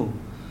new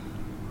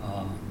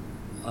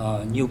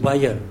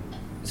buyer.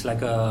 It's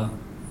like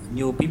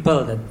new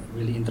people that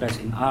really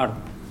interested in art,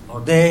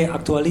 or they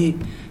actually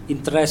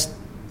interest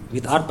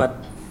with art but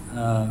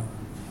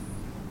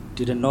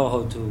didn't know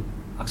how to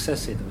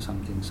access it or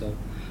something. So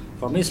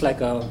for me, it's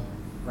like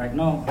right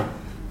now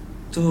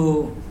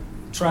to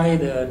try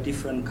the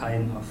different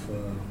kind of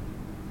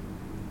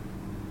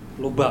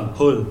lubang,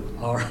 hole,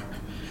 or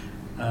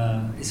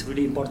it's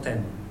really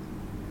important.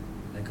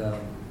 Like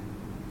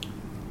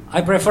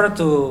I prefer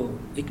to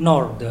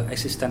ignore the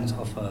existence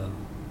of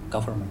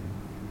government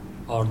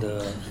or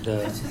the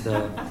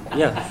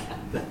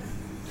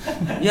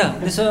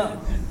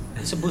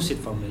it's a bullshit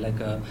for me. Like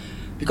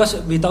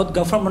because without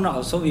government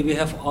also we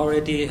have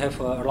already have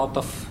a lot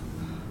of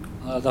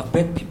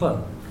bad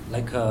people,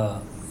 like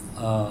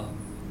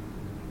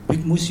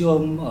big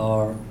museum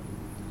or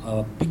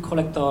big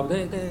collector.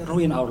 They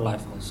ruin our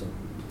life also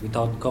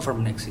without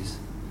government exists.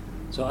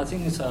 So I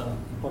think it's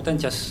important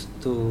just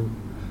to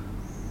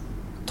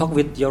talk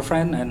with your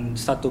friend and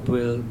start to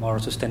build more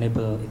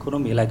sustainable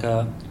economy. Like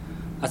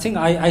I think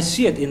I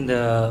see it in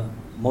the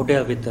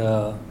model with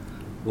the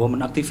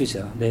women activists.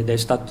 Yeah? They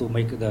start to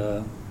make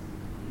their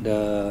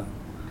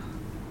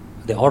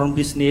own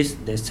business.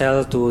 They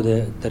sell to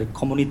the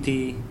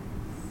community.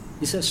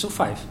 It's a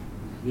survive.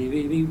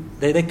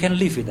 They can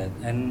live with that,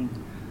 and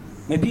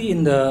maybe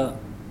in the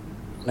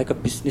like a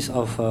business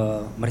of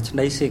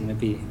merchandising,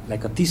 maybe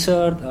like a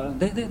T-shirt.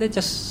 They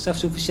just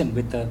self-sufficient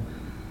with the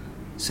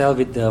sell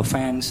with the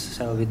fans,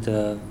 sell with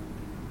the.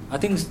 I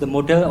think it's the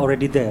model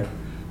already there,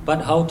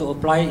 but how to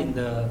apply in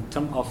the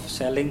term of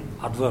selling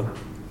artwork.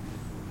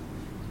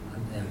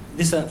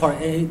 This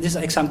this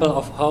example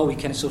of how we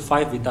can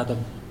survive without a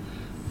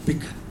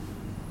big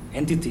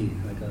entity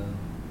like a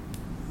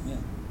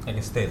like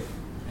a state.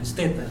 And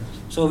state.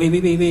 So we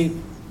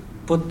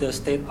put the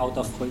state out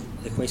of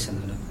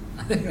equation.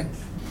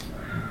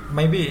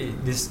 Maybe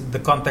the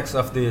context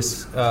of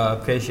this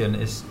question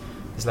is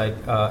like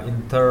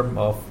in term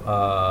of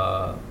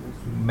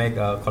make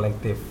a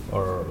collective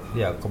or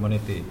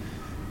community,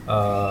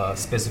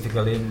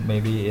 specifically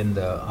maybe in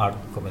the art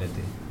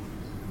community.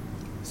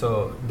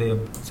 So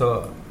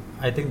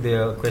I think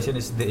the question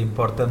is the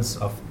importance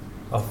of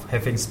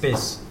having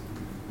space.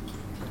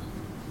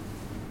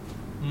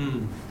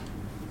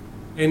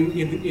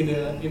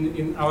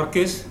 In our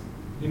case,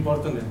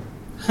 important.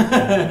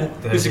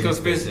 Physical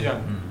space. Yeah.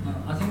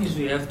 I think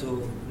we have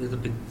to be a little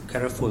bit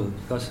careful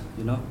because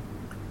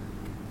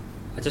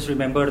I just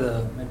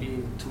remember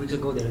maybe 2 weeks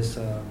ago there is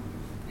a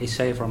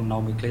essay from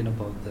Naomi Klein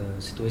about the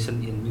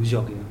situation in New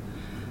York.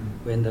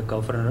 When the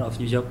governor of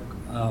New York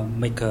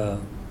make a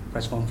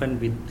press conference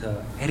with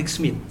Eric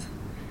Schmidt,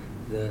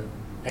 the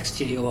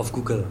ex-CEO of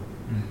Google.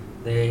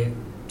 They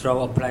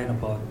draw a plan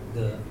about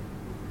the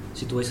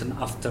situation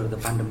after the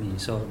pandemic.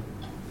 So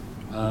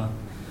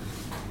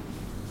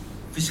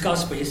physical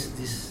space,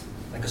 this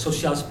like a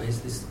social space,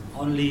 this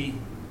only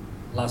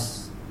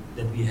last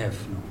that we have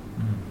now.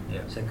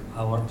 It's like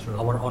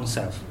our own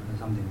self or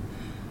something.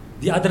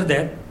 The other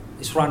that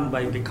is run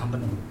by big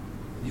company.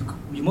 You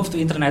move to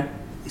internet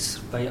is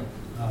by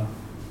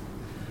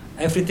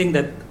everything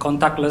that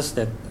contactless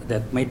that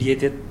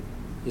mediated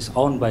is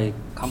owned by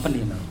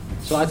company now.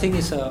 So I think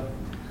it's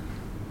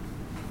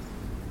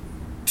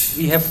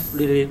we have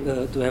really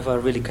to have a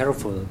really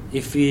careful.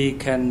 If we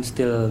can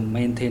still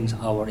maintain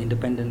our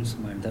independence,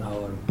 maintain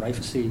our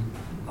privacy,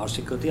 our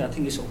security, I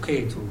think it's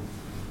okay to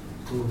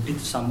beat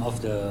some of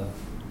the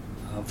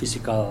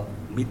physical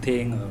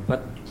meeting.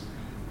 But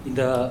in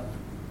the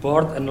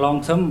short and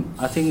long term,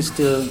 I think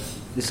still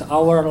this is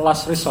our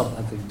last resort.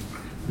 I think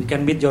we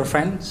can meet your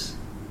friends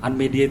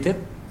unmediated.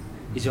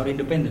 It's your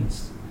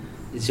independence.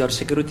 It's your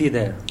security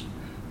there.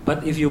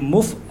 But if you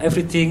move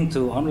everything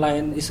to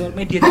online, it's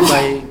mediated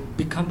by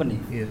big company.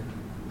 Yeah,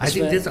 I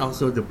think that's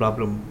also the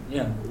problem.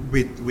 Yeah.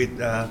 With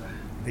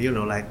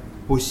like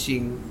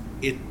pushing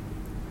it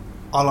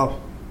all of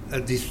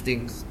these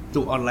things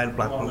to online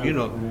platform.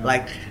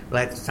 Like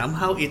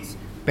somehow it's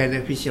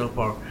beneficial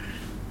for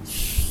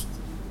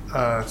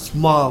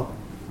small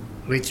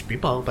rich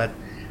people, but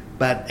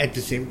at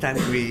the same time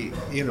we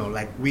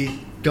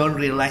don't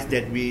realize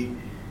that we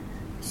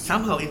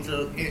somehow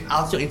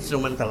also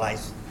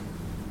instrumentalize.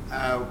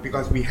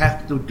 Because we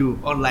have to do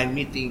online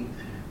meeting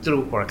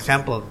through, for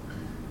example,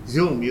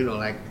 Zoom.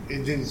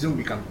 And then Zoom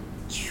become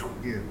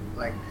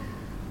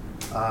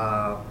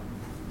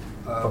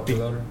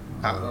Popular.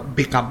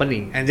 Big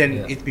company, and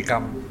then it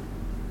become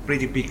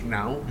pretty big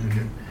now.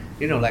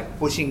 Like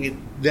pushing it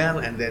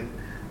down, and then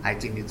I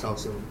think it's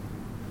also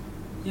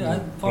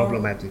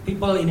problematic.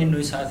 People in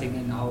Indonesia, I think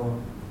in our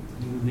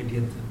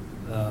immediate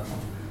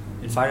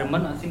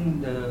environment, I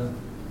think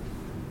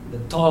the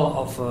toll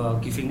of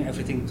giving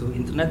everything to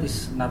internet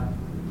is not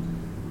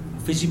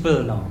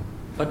visible now.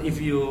 But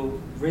if you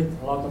read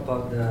a lot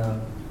about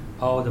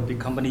how the big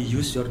company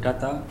use your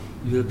data,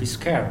 you will be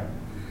scared.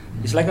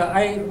 It's like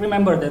I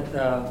remember that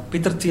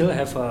Peter Thiel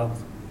have a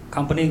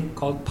company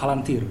called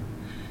Palantir.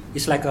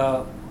 It's like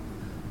look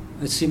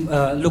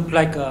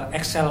like a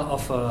Excel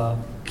of a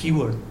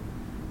keyword.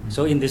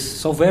 So in this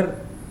software,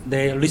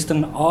 they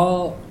listen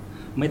all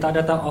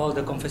metadata, all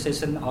the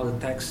conversation, all the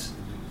text,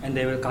 and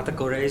they will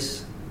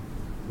categorize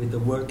with the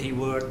word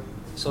keyword.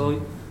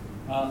 So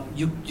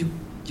you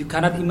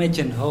cannot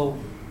imagine how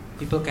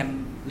people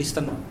can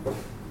listen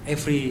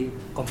every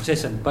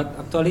conversation, but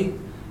actually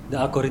the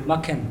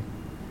algorithm can,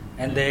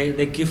 and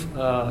they give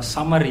a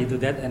summary to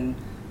that, and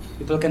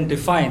people can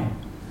define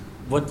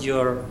what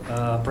your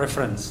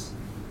preference.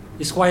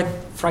 It's quite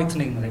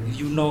frightening, like if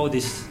you know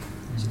this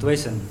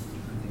situation.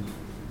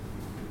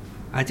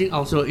 I think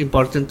also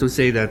important to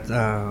say that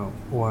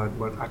what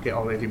Ake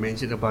already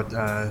mentioned about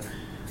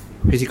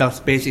physical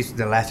space is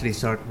the last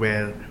resort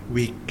where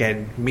we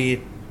can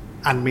meet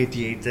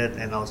unmediated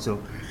and also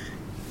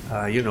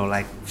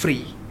like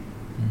free.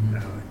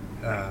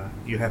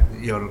 You have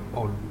your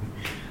own,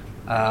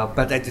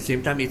 but at the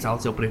same time it's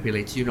also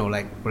privilege.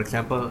 Like for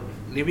example,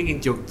 living in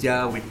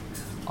Jogja with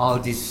all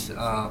this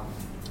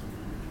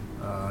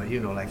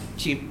like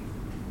cheap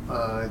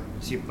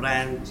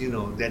rent,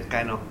 that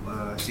kind of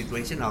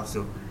situation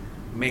also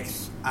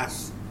makes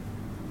us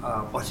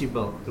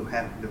possible to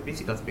have the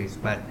physical space.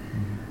 But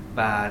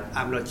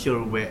I'm not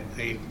sure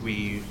if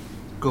we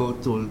go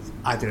to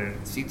other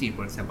city,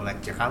 for example,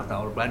 like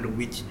Jakarta or Bandung,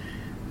 which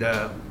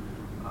the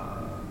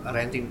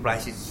renting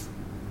price is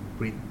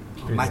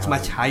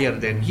much higher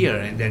than here,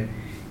 and then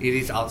it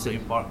is also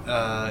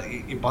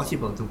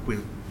impossible to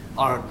build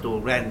or to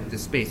rent the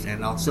space.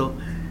 And also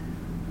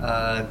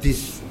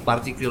this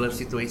particular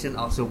situation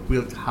also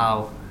built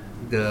how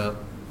the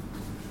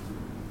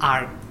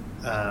art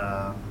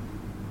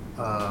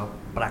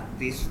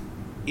practice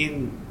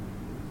in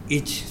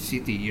each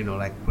city.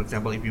 Like for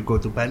example, if you go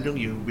to Bandung,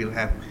 you will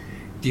have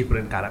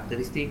different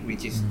characteristic,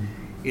 which is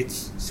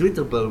it's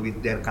suitable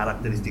with their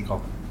characteristic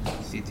of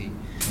city.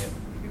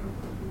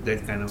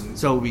 that kind of.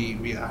 So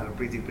we are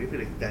pretty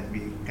privileged that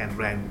we can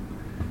rent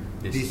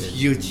this space.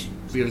 huge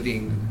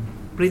building,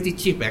 pretty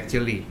cheap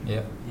actually,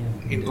 Yeah.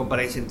 in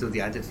comparison to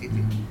the other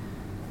city.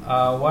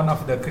 One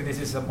of the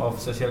criticism of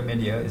social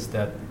media is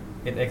that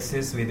it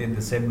exists within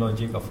the same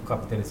logic of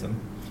capitalism.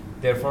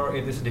 Therefore,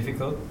 it is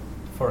difficult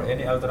for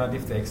any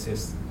alternative to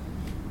exist.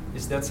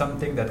 Is that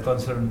something that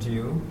concerns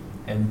you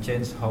and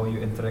change how you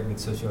interact with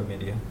social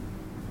media?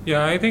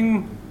 Yeah, I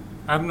think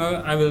I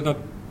will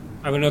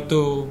not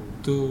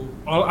to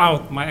all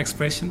out my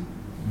expression.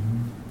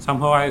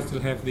 Somehow I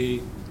still have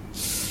the.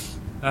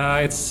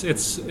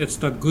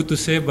 It's not good to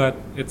say, but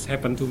it's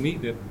happened to me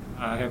that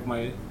I have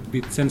my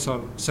bit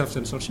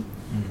self-censorship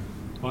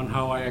on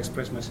how I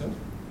express myself.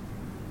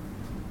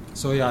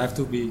 So yeah, I have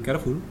to be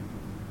careful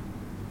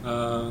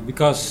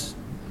because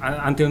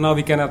until now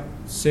we cannot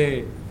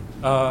say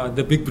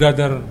the Big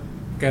Brother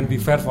can be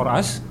fair for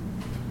us.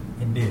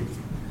 Indeed.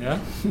 Yeah.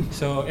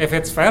 So if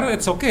it's fair,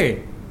 it's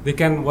okay. They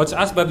can watch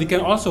us, but we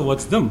can also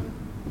watch them.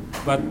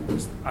 But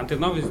until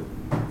now we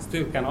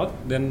still cannot.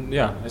 Then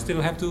yeah, I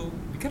still have to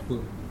be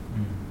careful.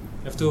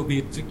 Have to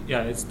be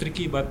it's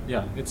tricky, but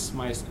yeah, it's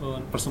my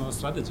own personal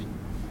strategy.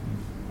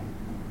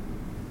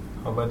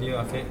 How about you,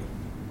 Ake?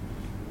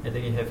 I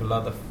think you have a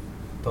lot of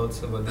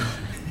thoughts about this.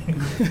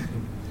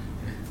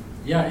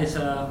 Yeah, it's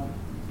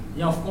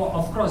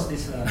of course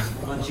this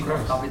logic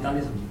of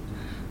capitalism,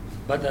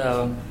 but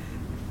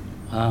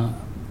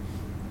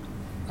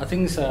I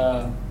think it's,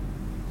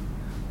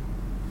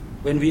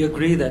 when we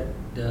agree that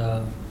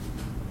the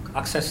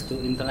access to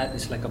internet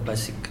is like a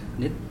basic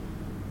need,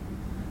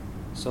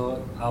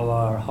 so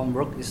our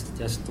homework is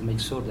just to make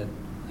sure that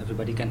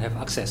everybody can have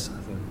access.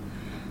 I think.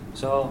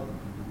 So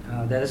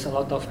there is a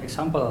lot of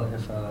example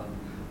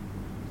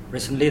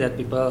recently that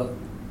people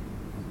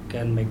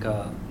can make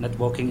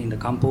networking in the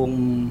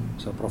kampung,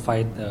 so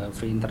provide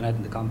free internet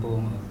in the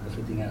kampung,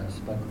 everything else.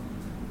 But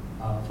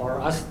for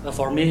us,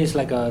 for me, it's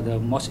like the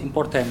most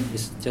important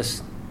is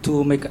just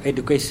to make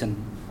education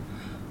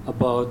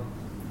about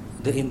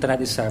the internet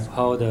itself,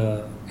 how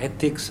the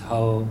ethics,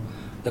 how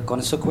the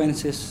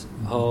consequences,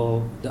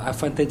 how the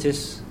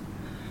advantages,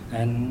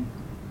 and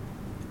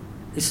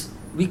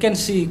we can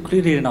see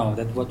clearly now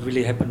that what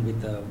really happened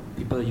with the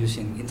people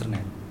using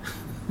internet.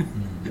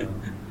 So,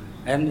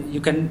 and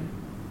you can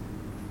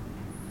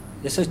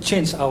just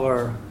change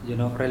our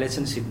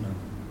relationship now.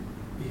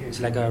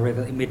 It's like a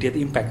rather immediate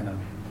impact now.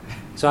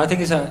 So I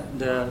think it's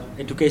the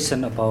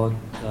education about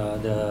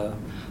the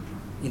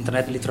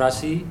internet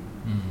literacy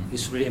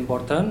is really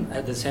important.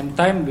 At the same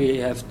time, we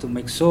have to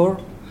make sure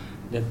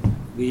that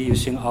we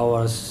using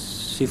our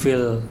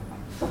civil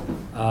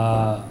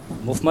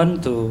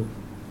movement to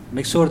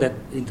make sure that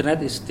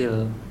internet is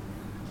still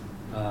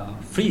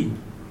free.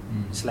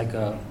 It's like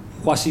a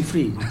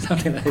quasi-free,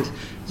 something like this.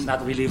 It's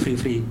not really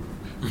free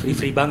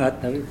banget,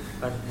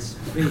 but it's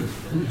free.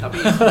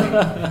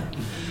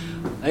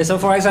 So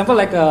for example,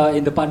 like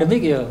in the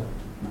pandemic,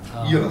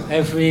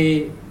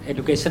 every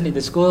education in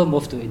the school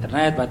moved to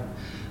internet, but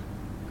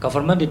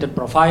government didn't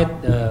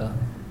provide the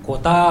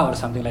quota or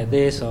something like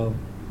this. So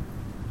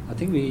I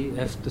think we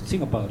have to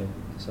think about it.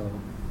 So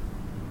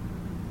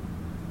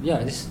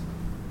yeah, this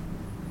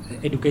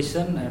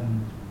education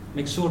and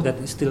make sure that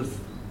it's still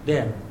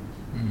there,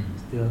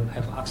 still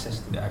have access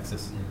to The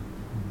access.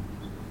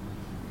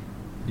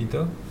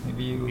 Dito,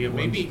 maybe you want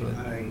Maybe to-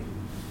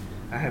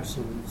 I have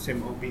some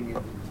same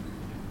opinion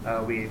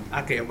with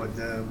Ake about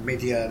the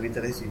media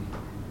literacy,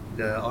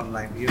 the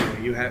online.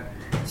 You have,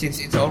 since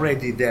it's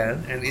already there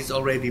and it's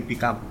already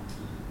become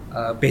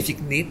a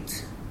basic need.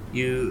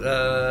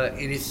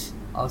 It is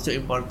also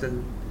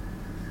important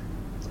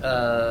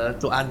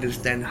to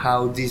understand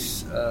how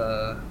this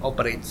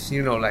operates.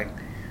 Like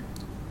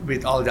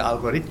with all the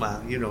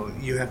algorithm,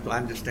 you have to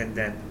understand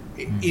that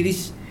it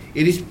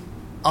is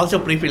also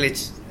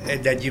privileged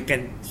that you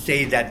can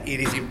say that it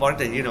is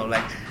important.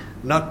 Like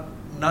not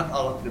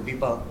all of the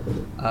people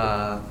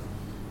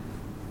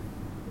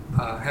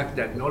have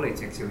that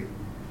knowledge actually.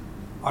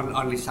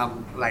 Only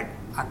some, like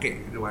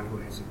Ake, the one who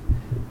has it.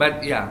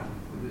 But yeah,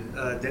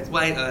 that's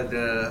why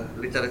the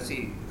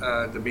literacy,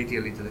 the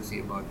media literacy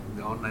about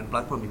the online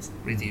platform is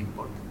pretty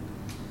important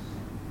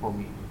for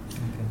me.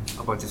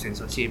 About the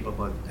censorship,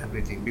 about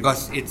everything,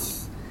 because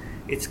it's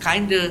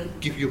kind of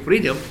give you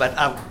freedom, but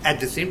at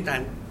the same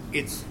time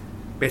it's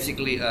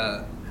basically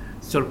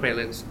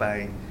surveillance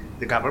by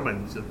the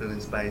government,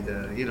 surveillance by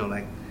the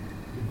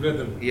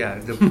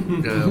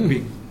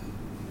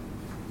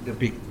the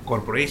big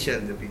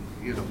corporation, the big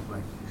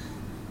like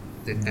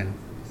that kind.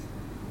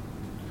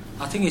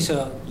 I think it's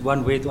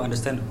one way to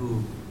understand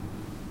who,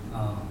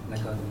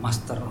 like the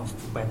master of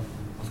puppet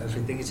of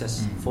everything is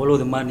just follow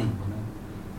the money.